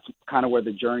 And that's kind of where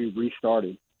the journey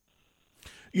restarted.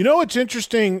 You know, it's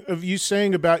interesting of you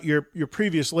saying about your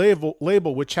previous label,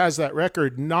 which has that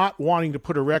record, not wanting to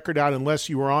put a record out unless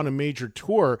you were on a major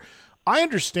tour. I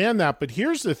understand that, but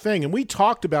here's the thing, and we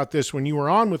talked about this when you were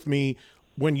on with me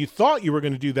when you thought you were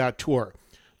going to do that tour.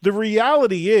 The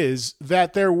reality is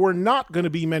that there were not going to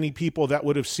be many people that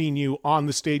would have seen you on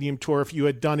the stadium tour if you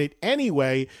had done it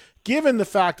anyway, given the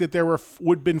fact that there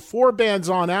would have been 4 bands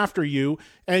on after you,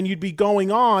 and you'd be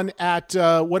going on at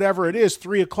whatever it is,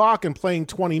 3 o'clock and playing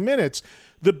 20 minutes.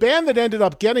 The band that ended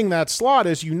up getting that slot,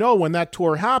 as you know, when that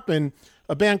tour happened,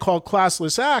 a band called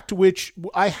Classless Act, which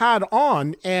I had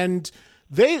on, and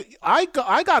I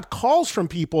got calls from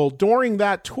people during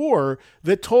that tour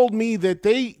that told me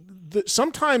that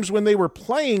sometimes when they were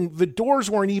playing, the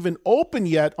doors weren't even open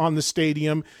yet on the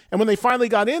stadium. And when they finally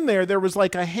got in there was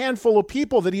like a handful of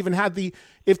people that even had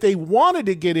if they wanted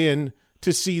to get in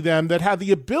to see them, that had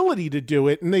the ability to do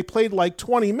it. And they played like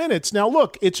 20 minutes. Now,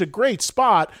 look, it's a great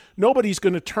spot. Nobody's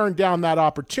going to turn down that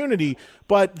opportunity.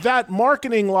 But that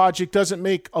marketing logic doesn't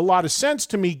make a lot of sense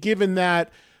to me, given that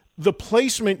the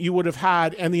placement you would have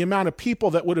had and the amount of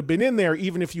people that would have been in there,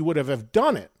 even if you would have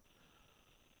done it.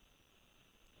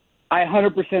 I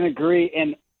 100% agree.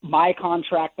 And my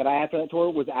contract that I had for that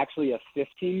tour was actually a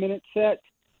 15-minute set.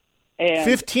 And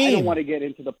 15. I don't want to get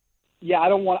into the I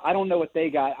don't know what they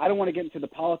got. I don't want to get into the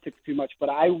politics too much, but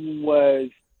I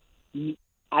was going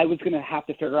to have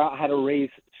to figure out how to raise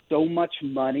so much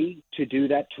money to do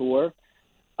that tour.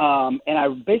 And I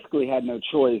basically had no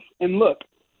choice. And look,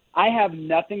 I have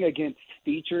nothing against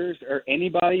features or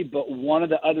anybody, but one of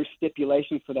the other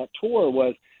stipulations for that tour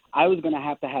was I was going to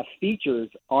have features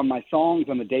on my songs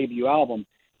on the debut album.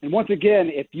 And once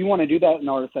again, if you want to do that as an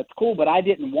artist, that's cool, but I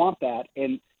didn't want that.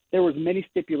 And there was many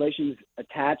stipulations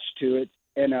attached to it.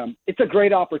 And it's a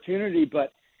great opportunity,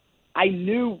 but I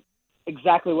knew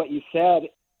exactly what you said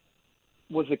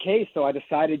was the case. So I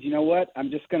decided, you know what, I'm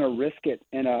just going to risk it.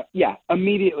 And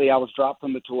immediately I was dropped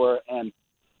from the tour, and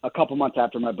a couple months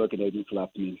after my booking agents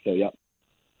left me. So, yeah.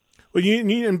 Well,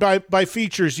 and by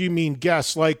features, you mean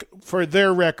guests. Like for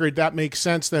their record, that makes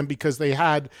sense then because they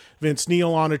had Vince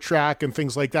Neil on a track and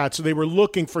things like that. So they were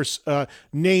looking for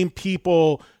named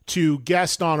people to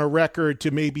guest on a record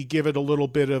to maybe give it a little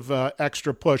bit of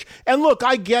extra push. And look,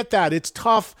 I get that. It's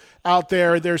tough out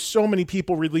there. There's so many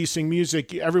people releasing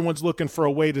music. Everyone's looking for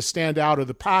a way to stand out of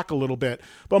the pack a little bit.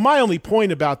 But my only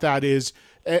point about that is,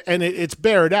 and it's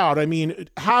bared out, I mean,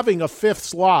 having a 5th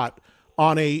slot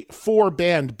on a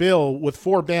 4-band bill with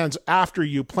 4 bands after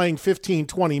you playing 15,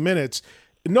 20 minutes,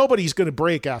 nobody's going to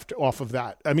break off of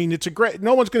that. I mean,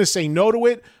 no one's going to say no to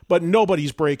it, but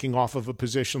nobody's breaking off of a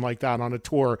position like that on a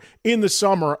tour in the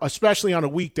summer, especially on a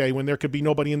weekday when there could be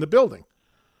nobody in the building.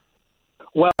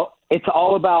 Well, it's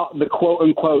all about the quote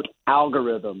unquote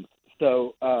algorithms.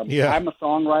 So I'm a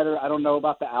songwriter. I don't know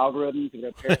about the algorithms, but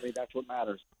apparently that's what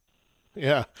matters.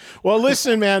 Yeah. Well,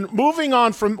 listen, man, moving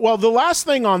on the last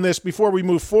thing on this before we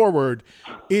move forward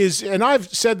is, and I've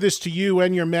said this to you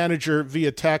and your manager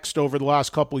via text over the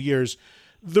last couple of years,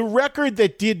 the record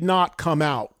that did not come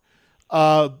out,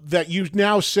 that you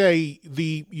now say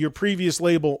your previous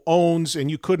label owns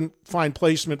and you couldn't find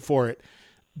placement for it.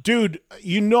 Dude,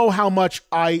 you know how much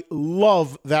I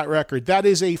love that record. That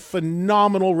is a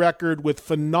phenomenal record with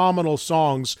phenomenal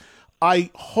songs.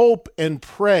 I hope and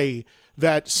pray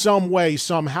that some way,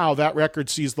 somehow, that record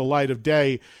sees the light of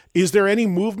day. Is there any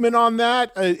movement on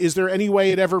that? Is there any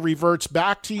way it ever reverts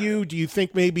back to you? Do you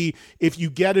think maybe if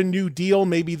you get a new deal,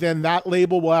 maybe then that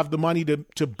label will have the money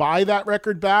to buy that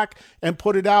record back and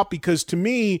put it out? Because to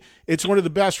me, it's one of the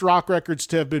best rock records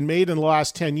to have been made in the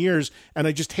last 10 years, and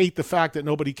I just hate the fact that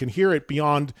nobody can hear it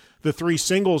beyond the 3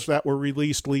 singles that were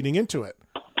released leading into it.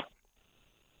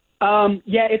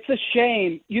 Yeah, it's a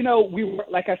shame. You know, we were,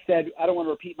 like I said, I don't want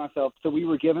to repeat myself. So we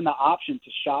were given the option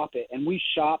to shop it, and we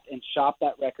shopped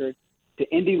that record to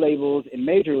indie labels and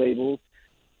major labels,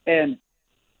 and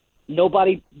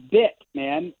nobody bit,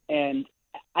 man. And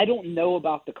I don't know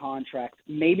about the contract.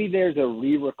 Maybe there's a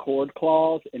re-record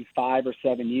clause in 5 or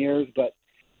 7 years, but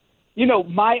you know,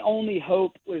 my only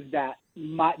hope was that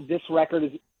this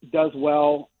record does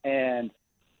well, and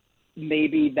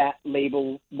maybe that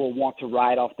label will want to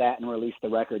ride off that and release the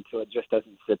record so it just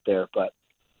doesn't sit there. But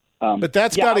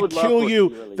that's got to kill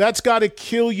you. That's got to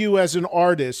kill you as an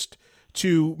artist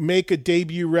to make a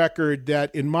debut record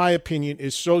that, in my opinion,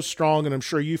 is so strong, and I'm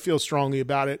sure you feel strongly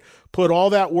about it. Put all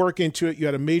that work into it. You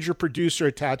had a major producer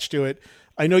attached to it.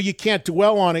 I know you can't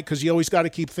dwell on it because you always got to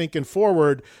keep thinking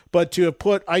forward, but to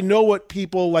put, I know what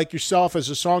people like yourself as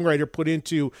a songwriter put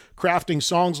into crafting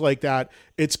songs like that.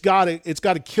 It's got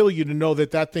to kill you to know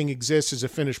that that thing exists as a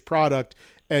finished product,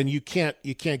 and you can't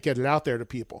get it out there to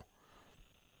people.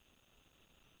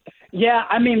 Yeah,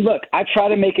 I mean, look, I try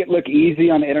to make it look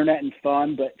easy on the internet and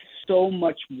fun, but so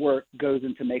much work goes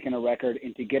into making a record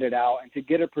and to get it out and to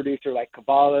get a producer like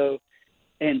Cavallo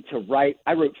and to write.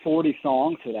 I wrote 40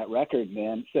 songs for that record,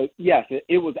 man. So, yes,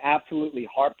 it was absolutely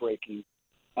heartbreaking.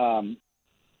 And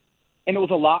it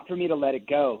was a lot for me to let it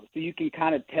go. So you can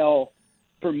kind of tell,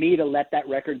 for me to let that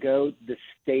record go, the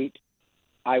state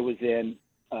I was in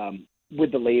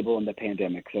with the label and the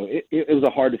pandemic. So it was a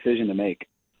hard decision to make.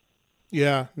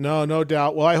 Yeah, no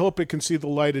doubt. Well, I hope it can see the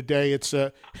light of day. It's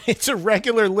a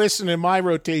regular listen in my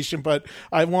rotation, but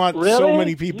I want so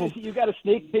many people. You got a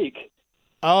sneak peek.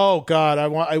 Oh God,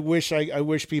 I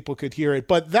wish people could hear it.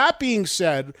 But that being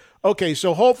said, okay,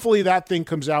 so hopefully that thing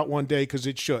comes out one day because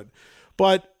it should.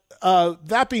 But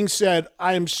that being said,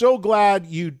 I am so glad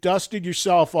you dusted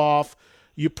yourself off,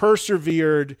 you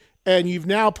persevered, and you've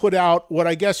now put out what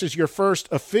I guess is your first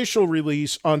official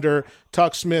release under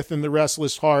Tuck Smith and the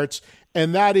Restless Hearts,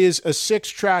 and that is a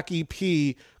 6-track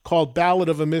EP called Ballad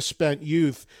of a Misspent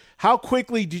Youth. How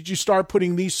quickly did you start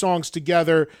putting these songs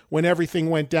together when everything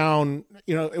went down?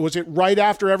 You know, was it right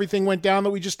after everything went down that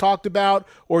we just talked about,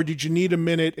 or did you need a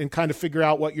minute and kind of figure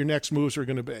out what your next moves are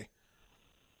going to be?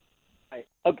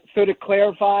 So to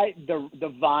clarify, the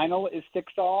vinyl is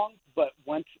 6 songs, but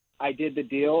once I did the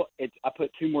deal, I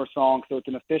put 2 more songs, so it's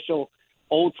an official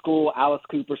old school Alice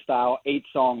Cooper style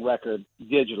 8-song record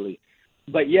digitally.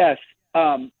 But yes,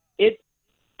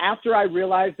 after I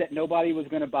realized that nobody was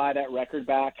going to buy that record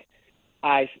back,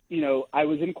 I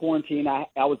was in quarantine. I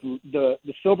was the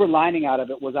silver lining out of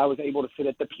it was I was able to sit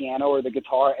at the piano or the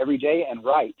guitar every day and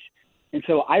write. And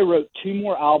so I wrote 2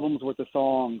 more albums worth of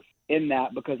songs in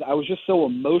that because I was just so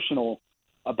emotional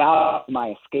about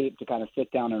my escape to kind of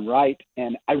sit down and write.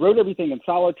 And I wrote everything in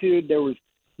solitude. There was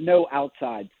no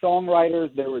outside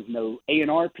songwriters. There was no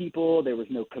A&R people. There was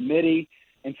no committee.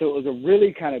 And so it was a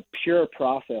really kind of pure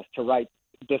process to write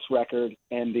this record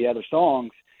and the other songs.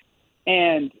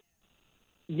 And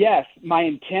yes, my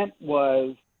intent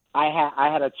was I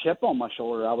had a chip on my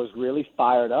shoulder. I was really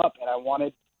fired up, and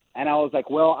I was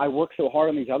like, well, I worked so hard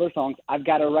on these other songs. I've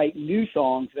got to write new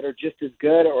songs that are just as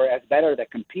good or as better that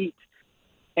compete.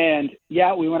 And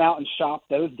yeah, we went out and shopped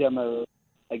those demos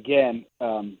again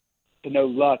to no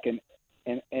luck.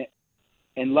 And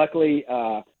luckily,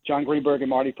 John Greenberg and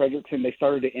Marty Fredrickson, they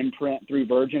started to imprint through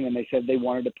Virgin, and they said they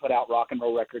wanted to put out rock and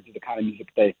roll records of the kind of music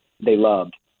they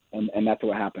loved. And that's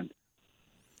what happened.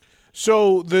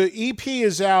 So the EP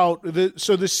is out.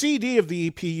 So the CD of the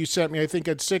EP you sent me, I think,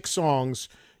 had 6 songs.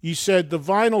 You said the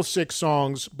vinyl 6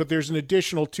 songs, but there's an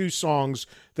additional 2 songs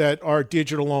that are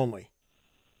digital only.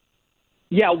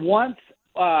 Yeah, once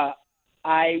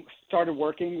I started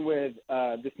working with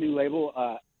this new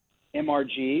label,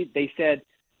 MRG, they said,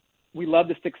 we love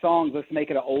the 6 songs. Let's make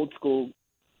it an old school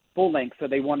full length. So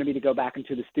they wanted me to go back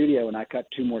into the studio, and I cut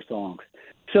 2 more songs.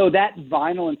 So that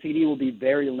vinyl and CD will be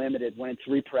very limited. When it's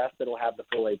repressed, it'll have the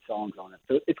full 8 songs on it.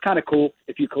 So it's kind of cool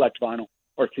if you collect vinyl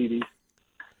or CDs.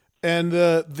 And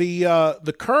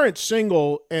the current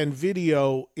single and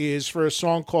video is for a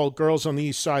song called Girls on the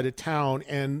East Side of Town.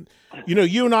 And, you know,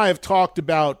 you and I have talked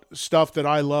about stuff that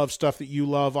I love, stuff that you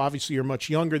love. Obviously, you're much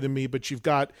younger than me, but you've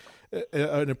got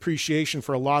an appreciation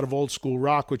for a lot of old school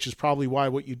rock, which is probably why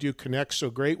what you do connects so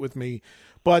great with me.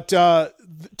 But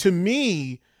to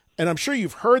me, and I'm sure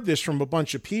you've heard this from a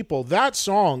bunch of people, that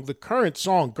song, the current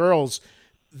song, Girls,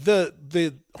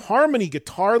 the harmony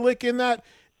guitar lick in that,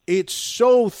 it's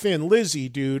so Thin Lizzy,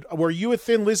 dude. Were you a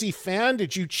Thin Lizzy fan?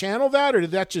 Did you channel that, or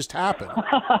did that just happen?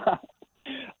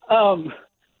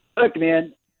 Look,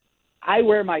 man, I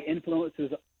wear my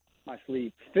influences on my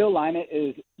sleeve. Phil Lynott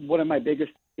is one of my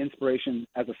biggest inspirations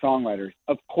as a songwriter.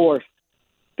 Of course,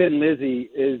 Thin Lizzy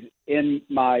is in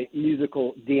my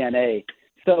musical DNA.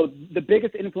 So the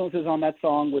biggest influences on that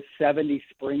song was 70s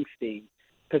Springsteen,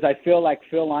 because I feel like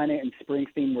Phil Lynott and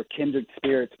Springsteen were kindred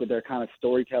spirits with their kind of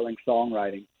storytelling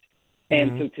songwriting.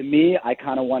 And so to me, I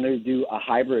kind of wanted to do a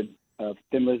hybrid of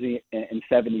Thin Lizzy and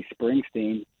 70s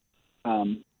Springsteen.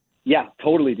 Yeah,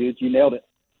 totally, dude. You nailed it.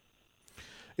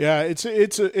 Yeah,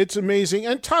 it's amazing.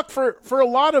 And Tuck, for a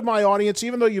lot of my audience,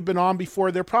 even though you've been on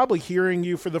before, they're probably hearing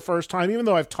you for the first time. Even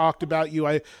though I've talked about you,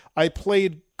 I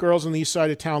played Girls on the East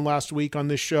Side of Town last week on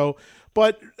this show.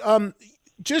 But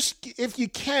just if you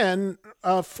can,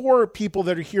 for people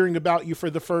that are hearing about you for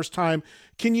the first time,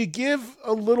 can you give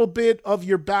a little bit of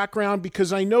your background?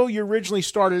 Because I know you originally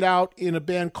started out in a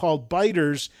band called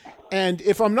Biters. And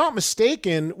if I'm not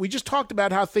mistaken, we just talked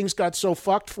about how things got so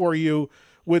fucked for you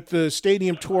with the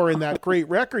stadium tour and that great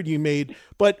record you made.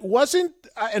 But wasn't,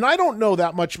 and I don't know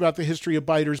that much about the history of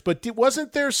Biters, but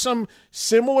wasn't there some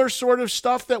similar sort of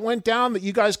stuff that went down that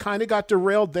you guys kind of got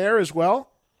derailed there as well?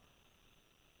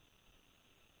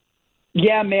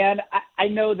 Yeah, man. I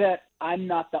know that I'm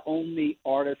not the only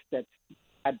artist that's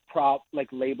had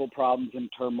label problems and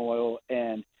turmoil,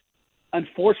 and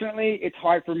unfortunately, it's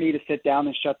hard for me to sit down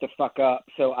and shut the fuck up.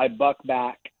 So I buck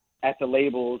back at the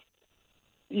labels,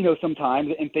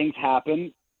 sometimes, and things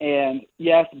happen. And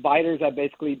yes, Biters, I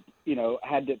basically,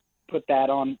 had to put that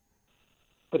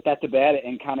to bed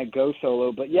and kind of go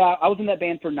solo. But yeah, I was in that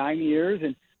band for 9 years,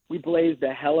 and we blazed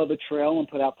a hell of a trail and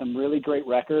put out some really great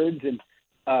records. And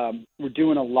we're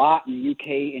doing a lot in the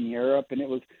UK and Europe, and it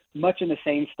was much in the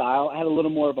same style. It had a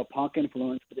little more of a punk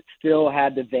influence, but it still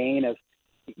had the vein of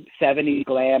 70s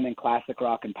glam and classic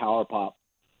rock and power pop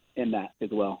in that as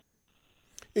well.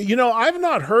 I've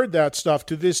not heard that stuff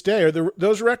to this day. Are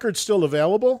those records still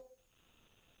available?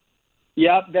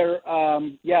 Yeah, they're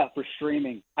for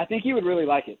streaming. I think you would really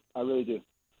like it. I really do.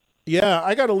 Yeah,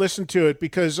 I got to listen to it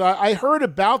because I heard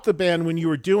about the band when you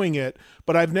were doing it,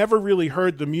 but I've never really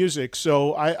heard the music.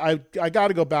 So I got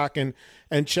to go back and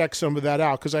check some of that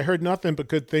out because I heard nothing but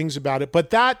good things about it.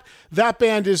 But that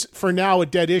band is for now a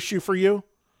dead issue for you?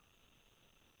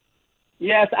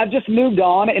 Yes, I've just moved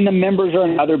on, and the members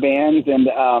are in other bands,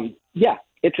 and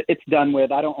it's done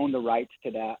with. I don't own the rights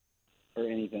to that or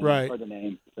anything, right, or the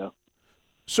name.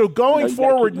 So going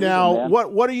forward now,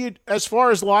 moving, what are you, as far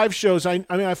as live shows? I mean,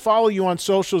 I follow you on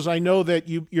socials. I know that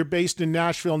you're based in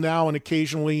Nashville now, and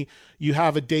occasionally you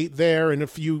have a date there, and a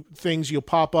few things you'll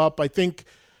pop up. I think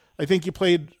you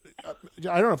played.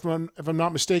 I don't know if I'm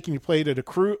not mistaken. You played at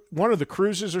one of the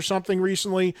cruises or something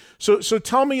recently. So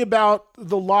tell me about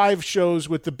the live shows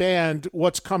with the band.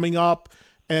 What's coming up,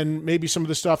 and maybe some of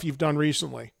the stuff you've done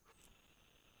recently.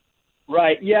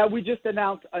 Right. Yeah, we just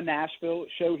announced a Nashville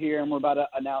show here, and we're about to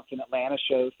announce an Atlanta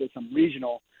show, so some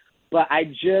regional. But I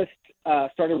just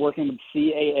started working with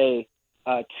CAA,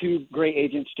 two great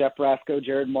agents, Jeff Rasco,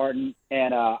 Jared Martin,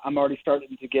 and I'm already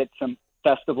starting to get some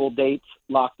festival dates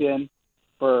locked in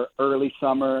for early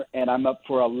summer, and I'm up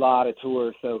for a lot of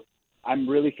tours. So I'm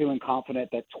really feeling confident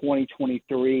that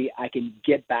 2023 I can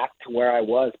get back to where I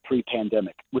was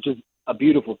pre-pandemic, which is a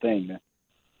beautiful thing, man.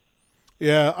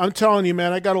 Yeah, I'm telling you,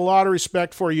 man, I got a lot of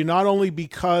respect for you, not only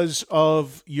because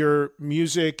of your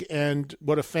music and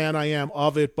what a fan I am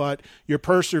of it, but your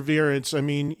perseverance. I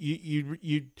mean,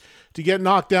 you to get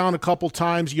knocked down a couple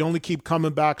times, you only keep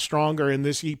coming back stronger, and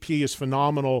this EP is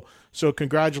phenomenal. So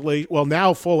congratulations. Well,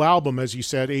 now full album, as you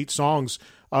said, 8 songs.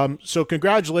 So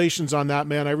congratulations on that,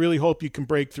 man. I really hope you can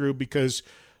break through because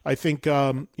I think,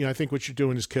 I think what you're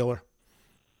doing is killer.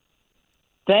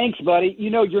 Thanks, buddy.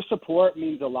 Your support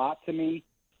means a lot to me,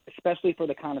 especially for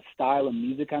the kind of style of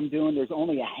music I'm doing. There's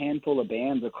only a handful of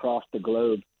bands across the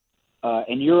globe,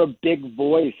 and you're a big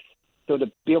voice. So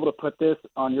to be able to put this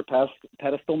on your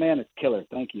pedestal, man, it's killer.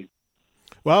 Thank you.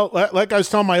 Well, like I was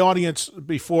telling my audience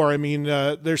before, I mean,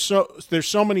 there's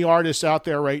so many artists out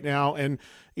there right now, and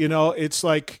it's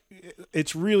like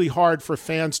it's really hard for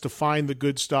fans to find the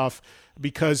good stuff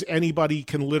because anybody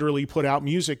can literally put out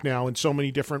music now in so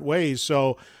many different ways.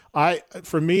 So I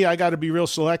got to be real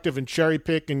selective and cherry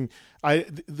pick, and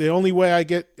the only way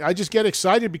I just get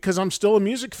excited because I'm still a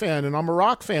music fan and I'm a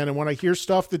rock fan, and when I hear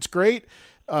stuff that's great,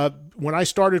 when I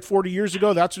started 40 years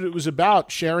ago, that's what it was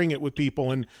about, sharing it with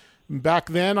people. And back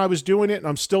then I was doing it and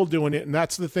I'm still doing it. And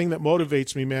that's the thing that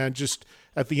motivates me, man. Just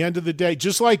at the end of the day,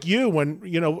 just like you,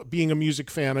 when, being a music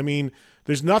fan, I mean,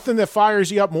 there's nothing that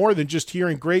fires you up more than just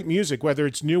hearing great music, whether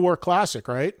it's new or classic,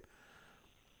 right?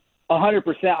 100%.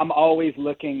 I'm always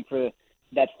looking for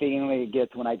that feeling it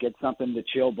gets when I get something to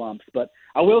chill bumps. But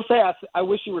I will say, I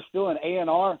wish you were still an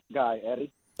A&R guy,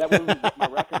 Eddie. That would get my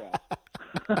record out.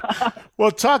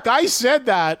 Well, Tuck, I said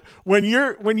that when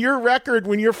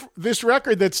this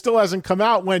record that still hasn't come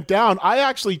out went down, I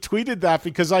actually tweeted that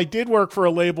because I did work for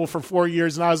a label for 4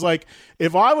 years, and I was like,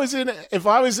 if I was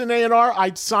in A&R,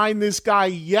 I'd sign this guy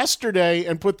yesterday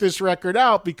and put this record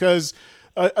out because.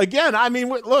 Again, I mean,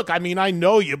 look, I mean, I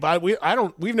know you, but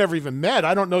we've never even met.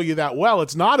 I don't know you that well.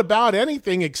 It's not about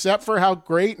anything except for how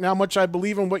great and how much I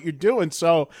believe in what you're doing.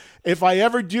 So if I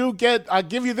ever do I'll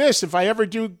give you this, if I ever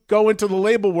do go into the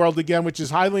label world again, which is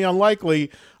highly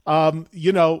unlikely,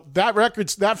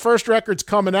 that first record's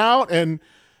coming out and,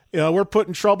 we're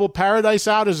putting Troubled Paradise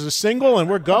out as a single and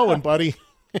we're going, buddy.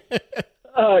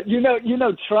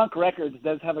 Trunk Records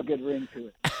does have a good ring to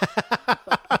it.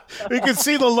 You can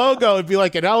see the logo. It'd be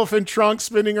like an elephant trunk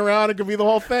spinning around. It could be the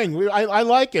whole thing. I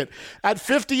like it. At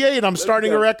 58, I'm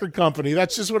starting a record company.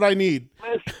 That's just what I need.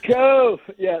 Let's go.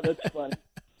 Yeah, that's fun.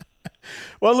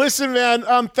 Well, listen,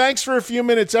 man, thanks for a few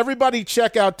minutes. Everybody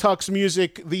check out Tuck's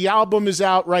music. The album is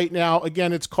out right now.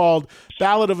 Again, it's called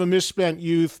Ballad of a Misspent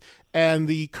Youth, and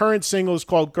the current single is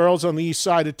called Girls on the East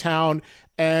Side of Town,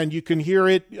 and you can hear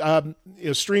it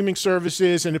streaming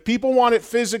services. And if people want it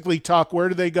physically, Tuck, where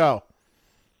do they go?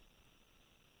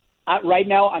 Right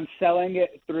now, I'm selling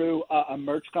it through a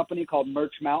merch company called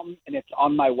Merch Mountain, and it's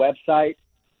on my website.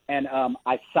 And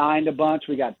I signed a bunch.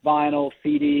 We got vinyl,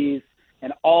 CDs,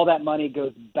 and all that money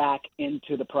goes back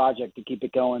into the project to keep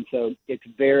it going. So it's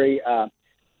very,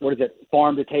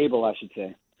 farm to table, I should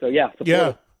say. So, yeah.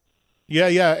 Yeah.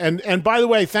 Yeah. And by the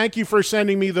way, thank you for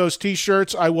sending me those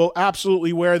T-shirts. I will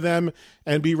absolutely wear them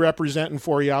and be representing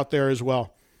for you out there as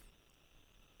well.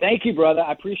 Thank you, brother.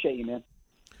 I appreciate you, man.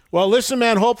 Well, listen,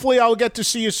 man, hopefully I'll get to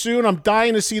see you soon. I'm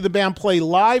dying to see the band play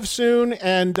live soon,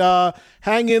 and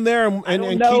hang in there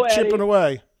and keep chipping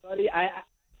away. Buddy, I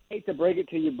hate to break it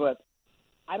to you, but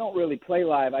I don't really play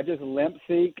live. I just limp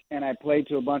seek, and I play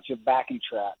to a bunch of backing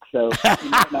tracks. So you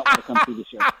might not want to come see the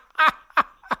show.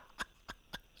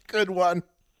 Good one.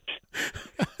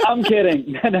 I'm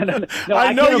kidding. No,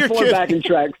 I know can't you're afford kidding. backing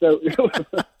tracks. So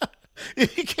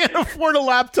you can't afford a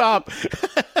laptop.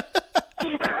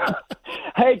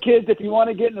 Hey, kids, if you want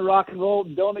to get into rock and roll,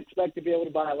 don't expect to be able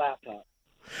to buy a laptop.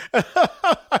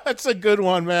 That's a good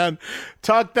one, man.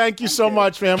 Tuck, thank you so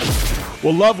much, man.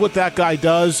 Well, love what that guy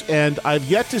does, and I've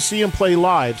yet to see him play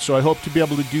live, so I hope to be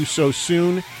able to do so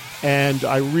soon, and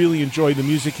I really enjoy the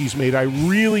music he's made. I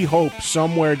really hope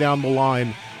somewhere down the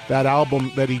line that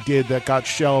album that he did that got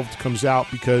shelved comes out,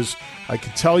 because I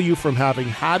can tell you from having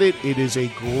had it, it is a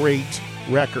great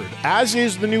record, as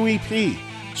is the new EP.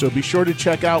 So be sure to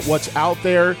check out what's out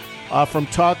there from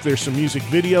Tuck. There's some music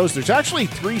videos. There's actually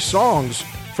 3 songs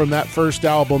from that first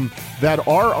album that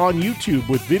are on YouTube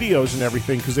with videos and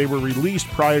everything, because they were released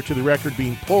prior to the record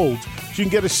being pulled. So you can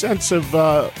get a sense of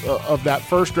that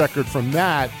first record from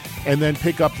that, and then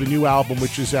pick up the new album,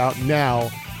 which is out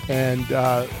now, and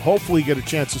hopefully get a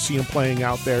chance to see him playing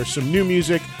out there. Some new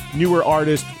music, newer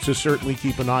artists to certainly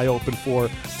keep an eye open for.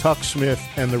 Tuck Smith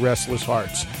and the Restless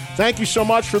Hearts. Thank you so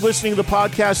much for listening to the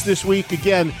podcast this week.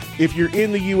 Again, if you're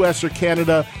in the U.S. or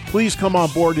Canada, please come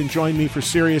on board and join me for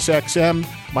Sirius XM.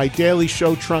 My daily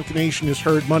show, Trunk Nation, is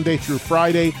heard Monday through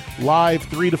Friday, live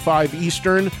 3 to 5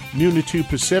 Eastern, noon to 2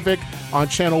 Pacific, on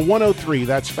Channel 103.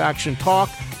 That's Faction Talk.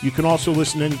 You can also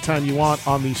listen anytime you want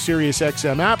on the Sirius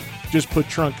XM app. Just put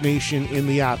Trunk Nation in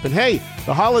the app. And hey,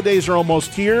 the holidays are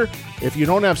almost here. If you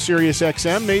don't have Sirius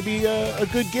XM, maybe a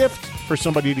good gift for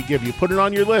somebody to give you. Put it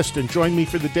on your list and join me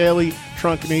for the daily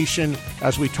Trunk Nation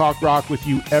as we talk rock with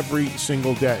you every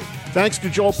single day. Thanks to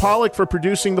Joel Pollack for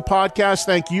producing the podcast.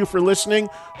 Thank you for listening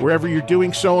wherever you're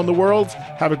doing so in the world.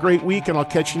 Have a great week, and I'll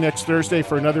catch you next Thursday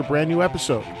for another brand new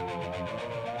episode.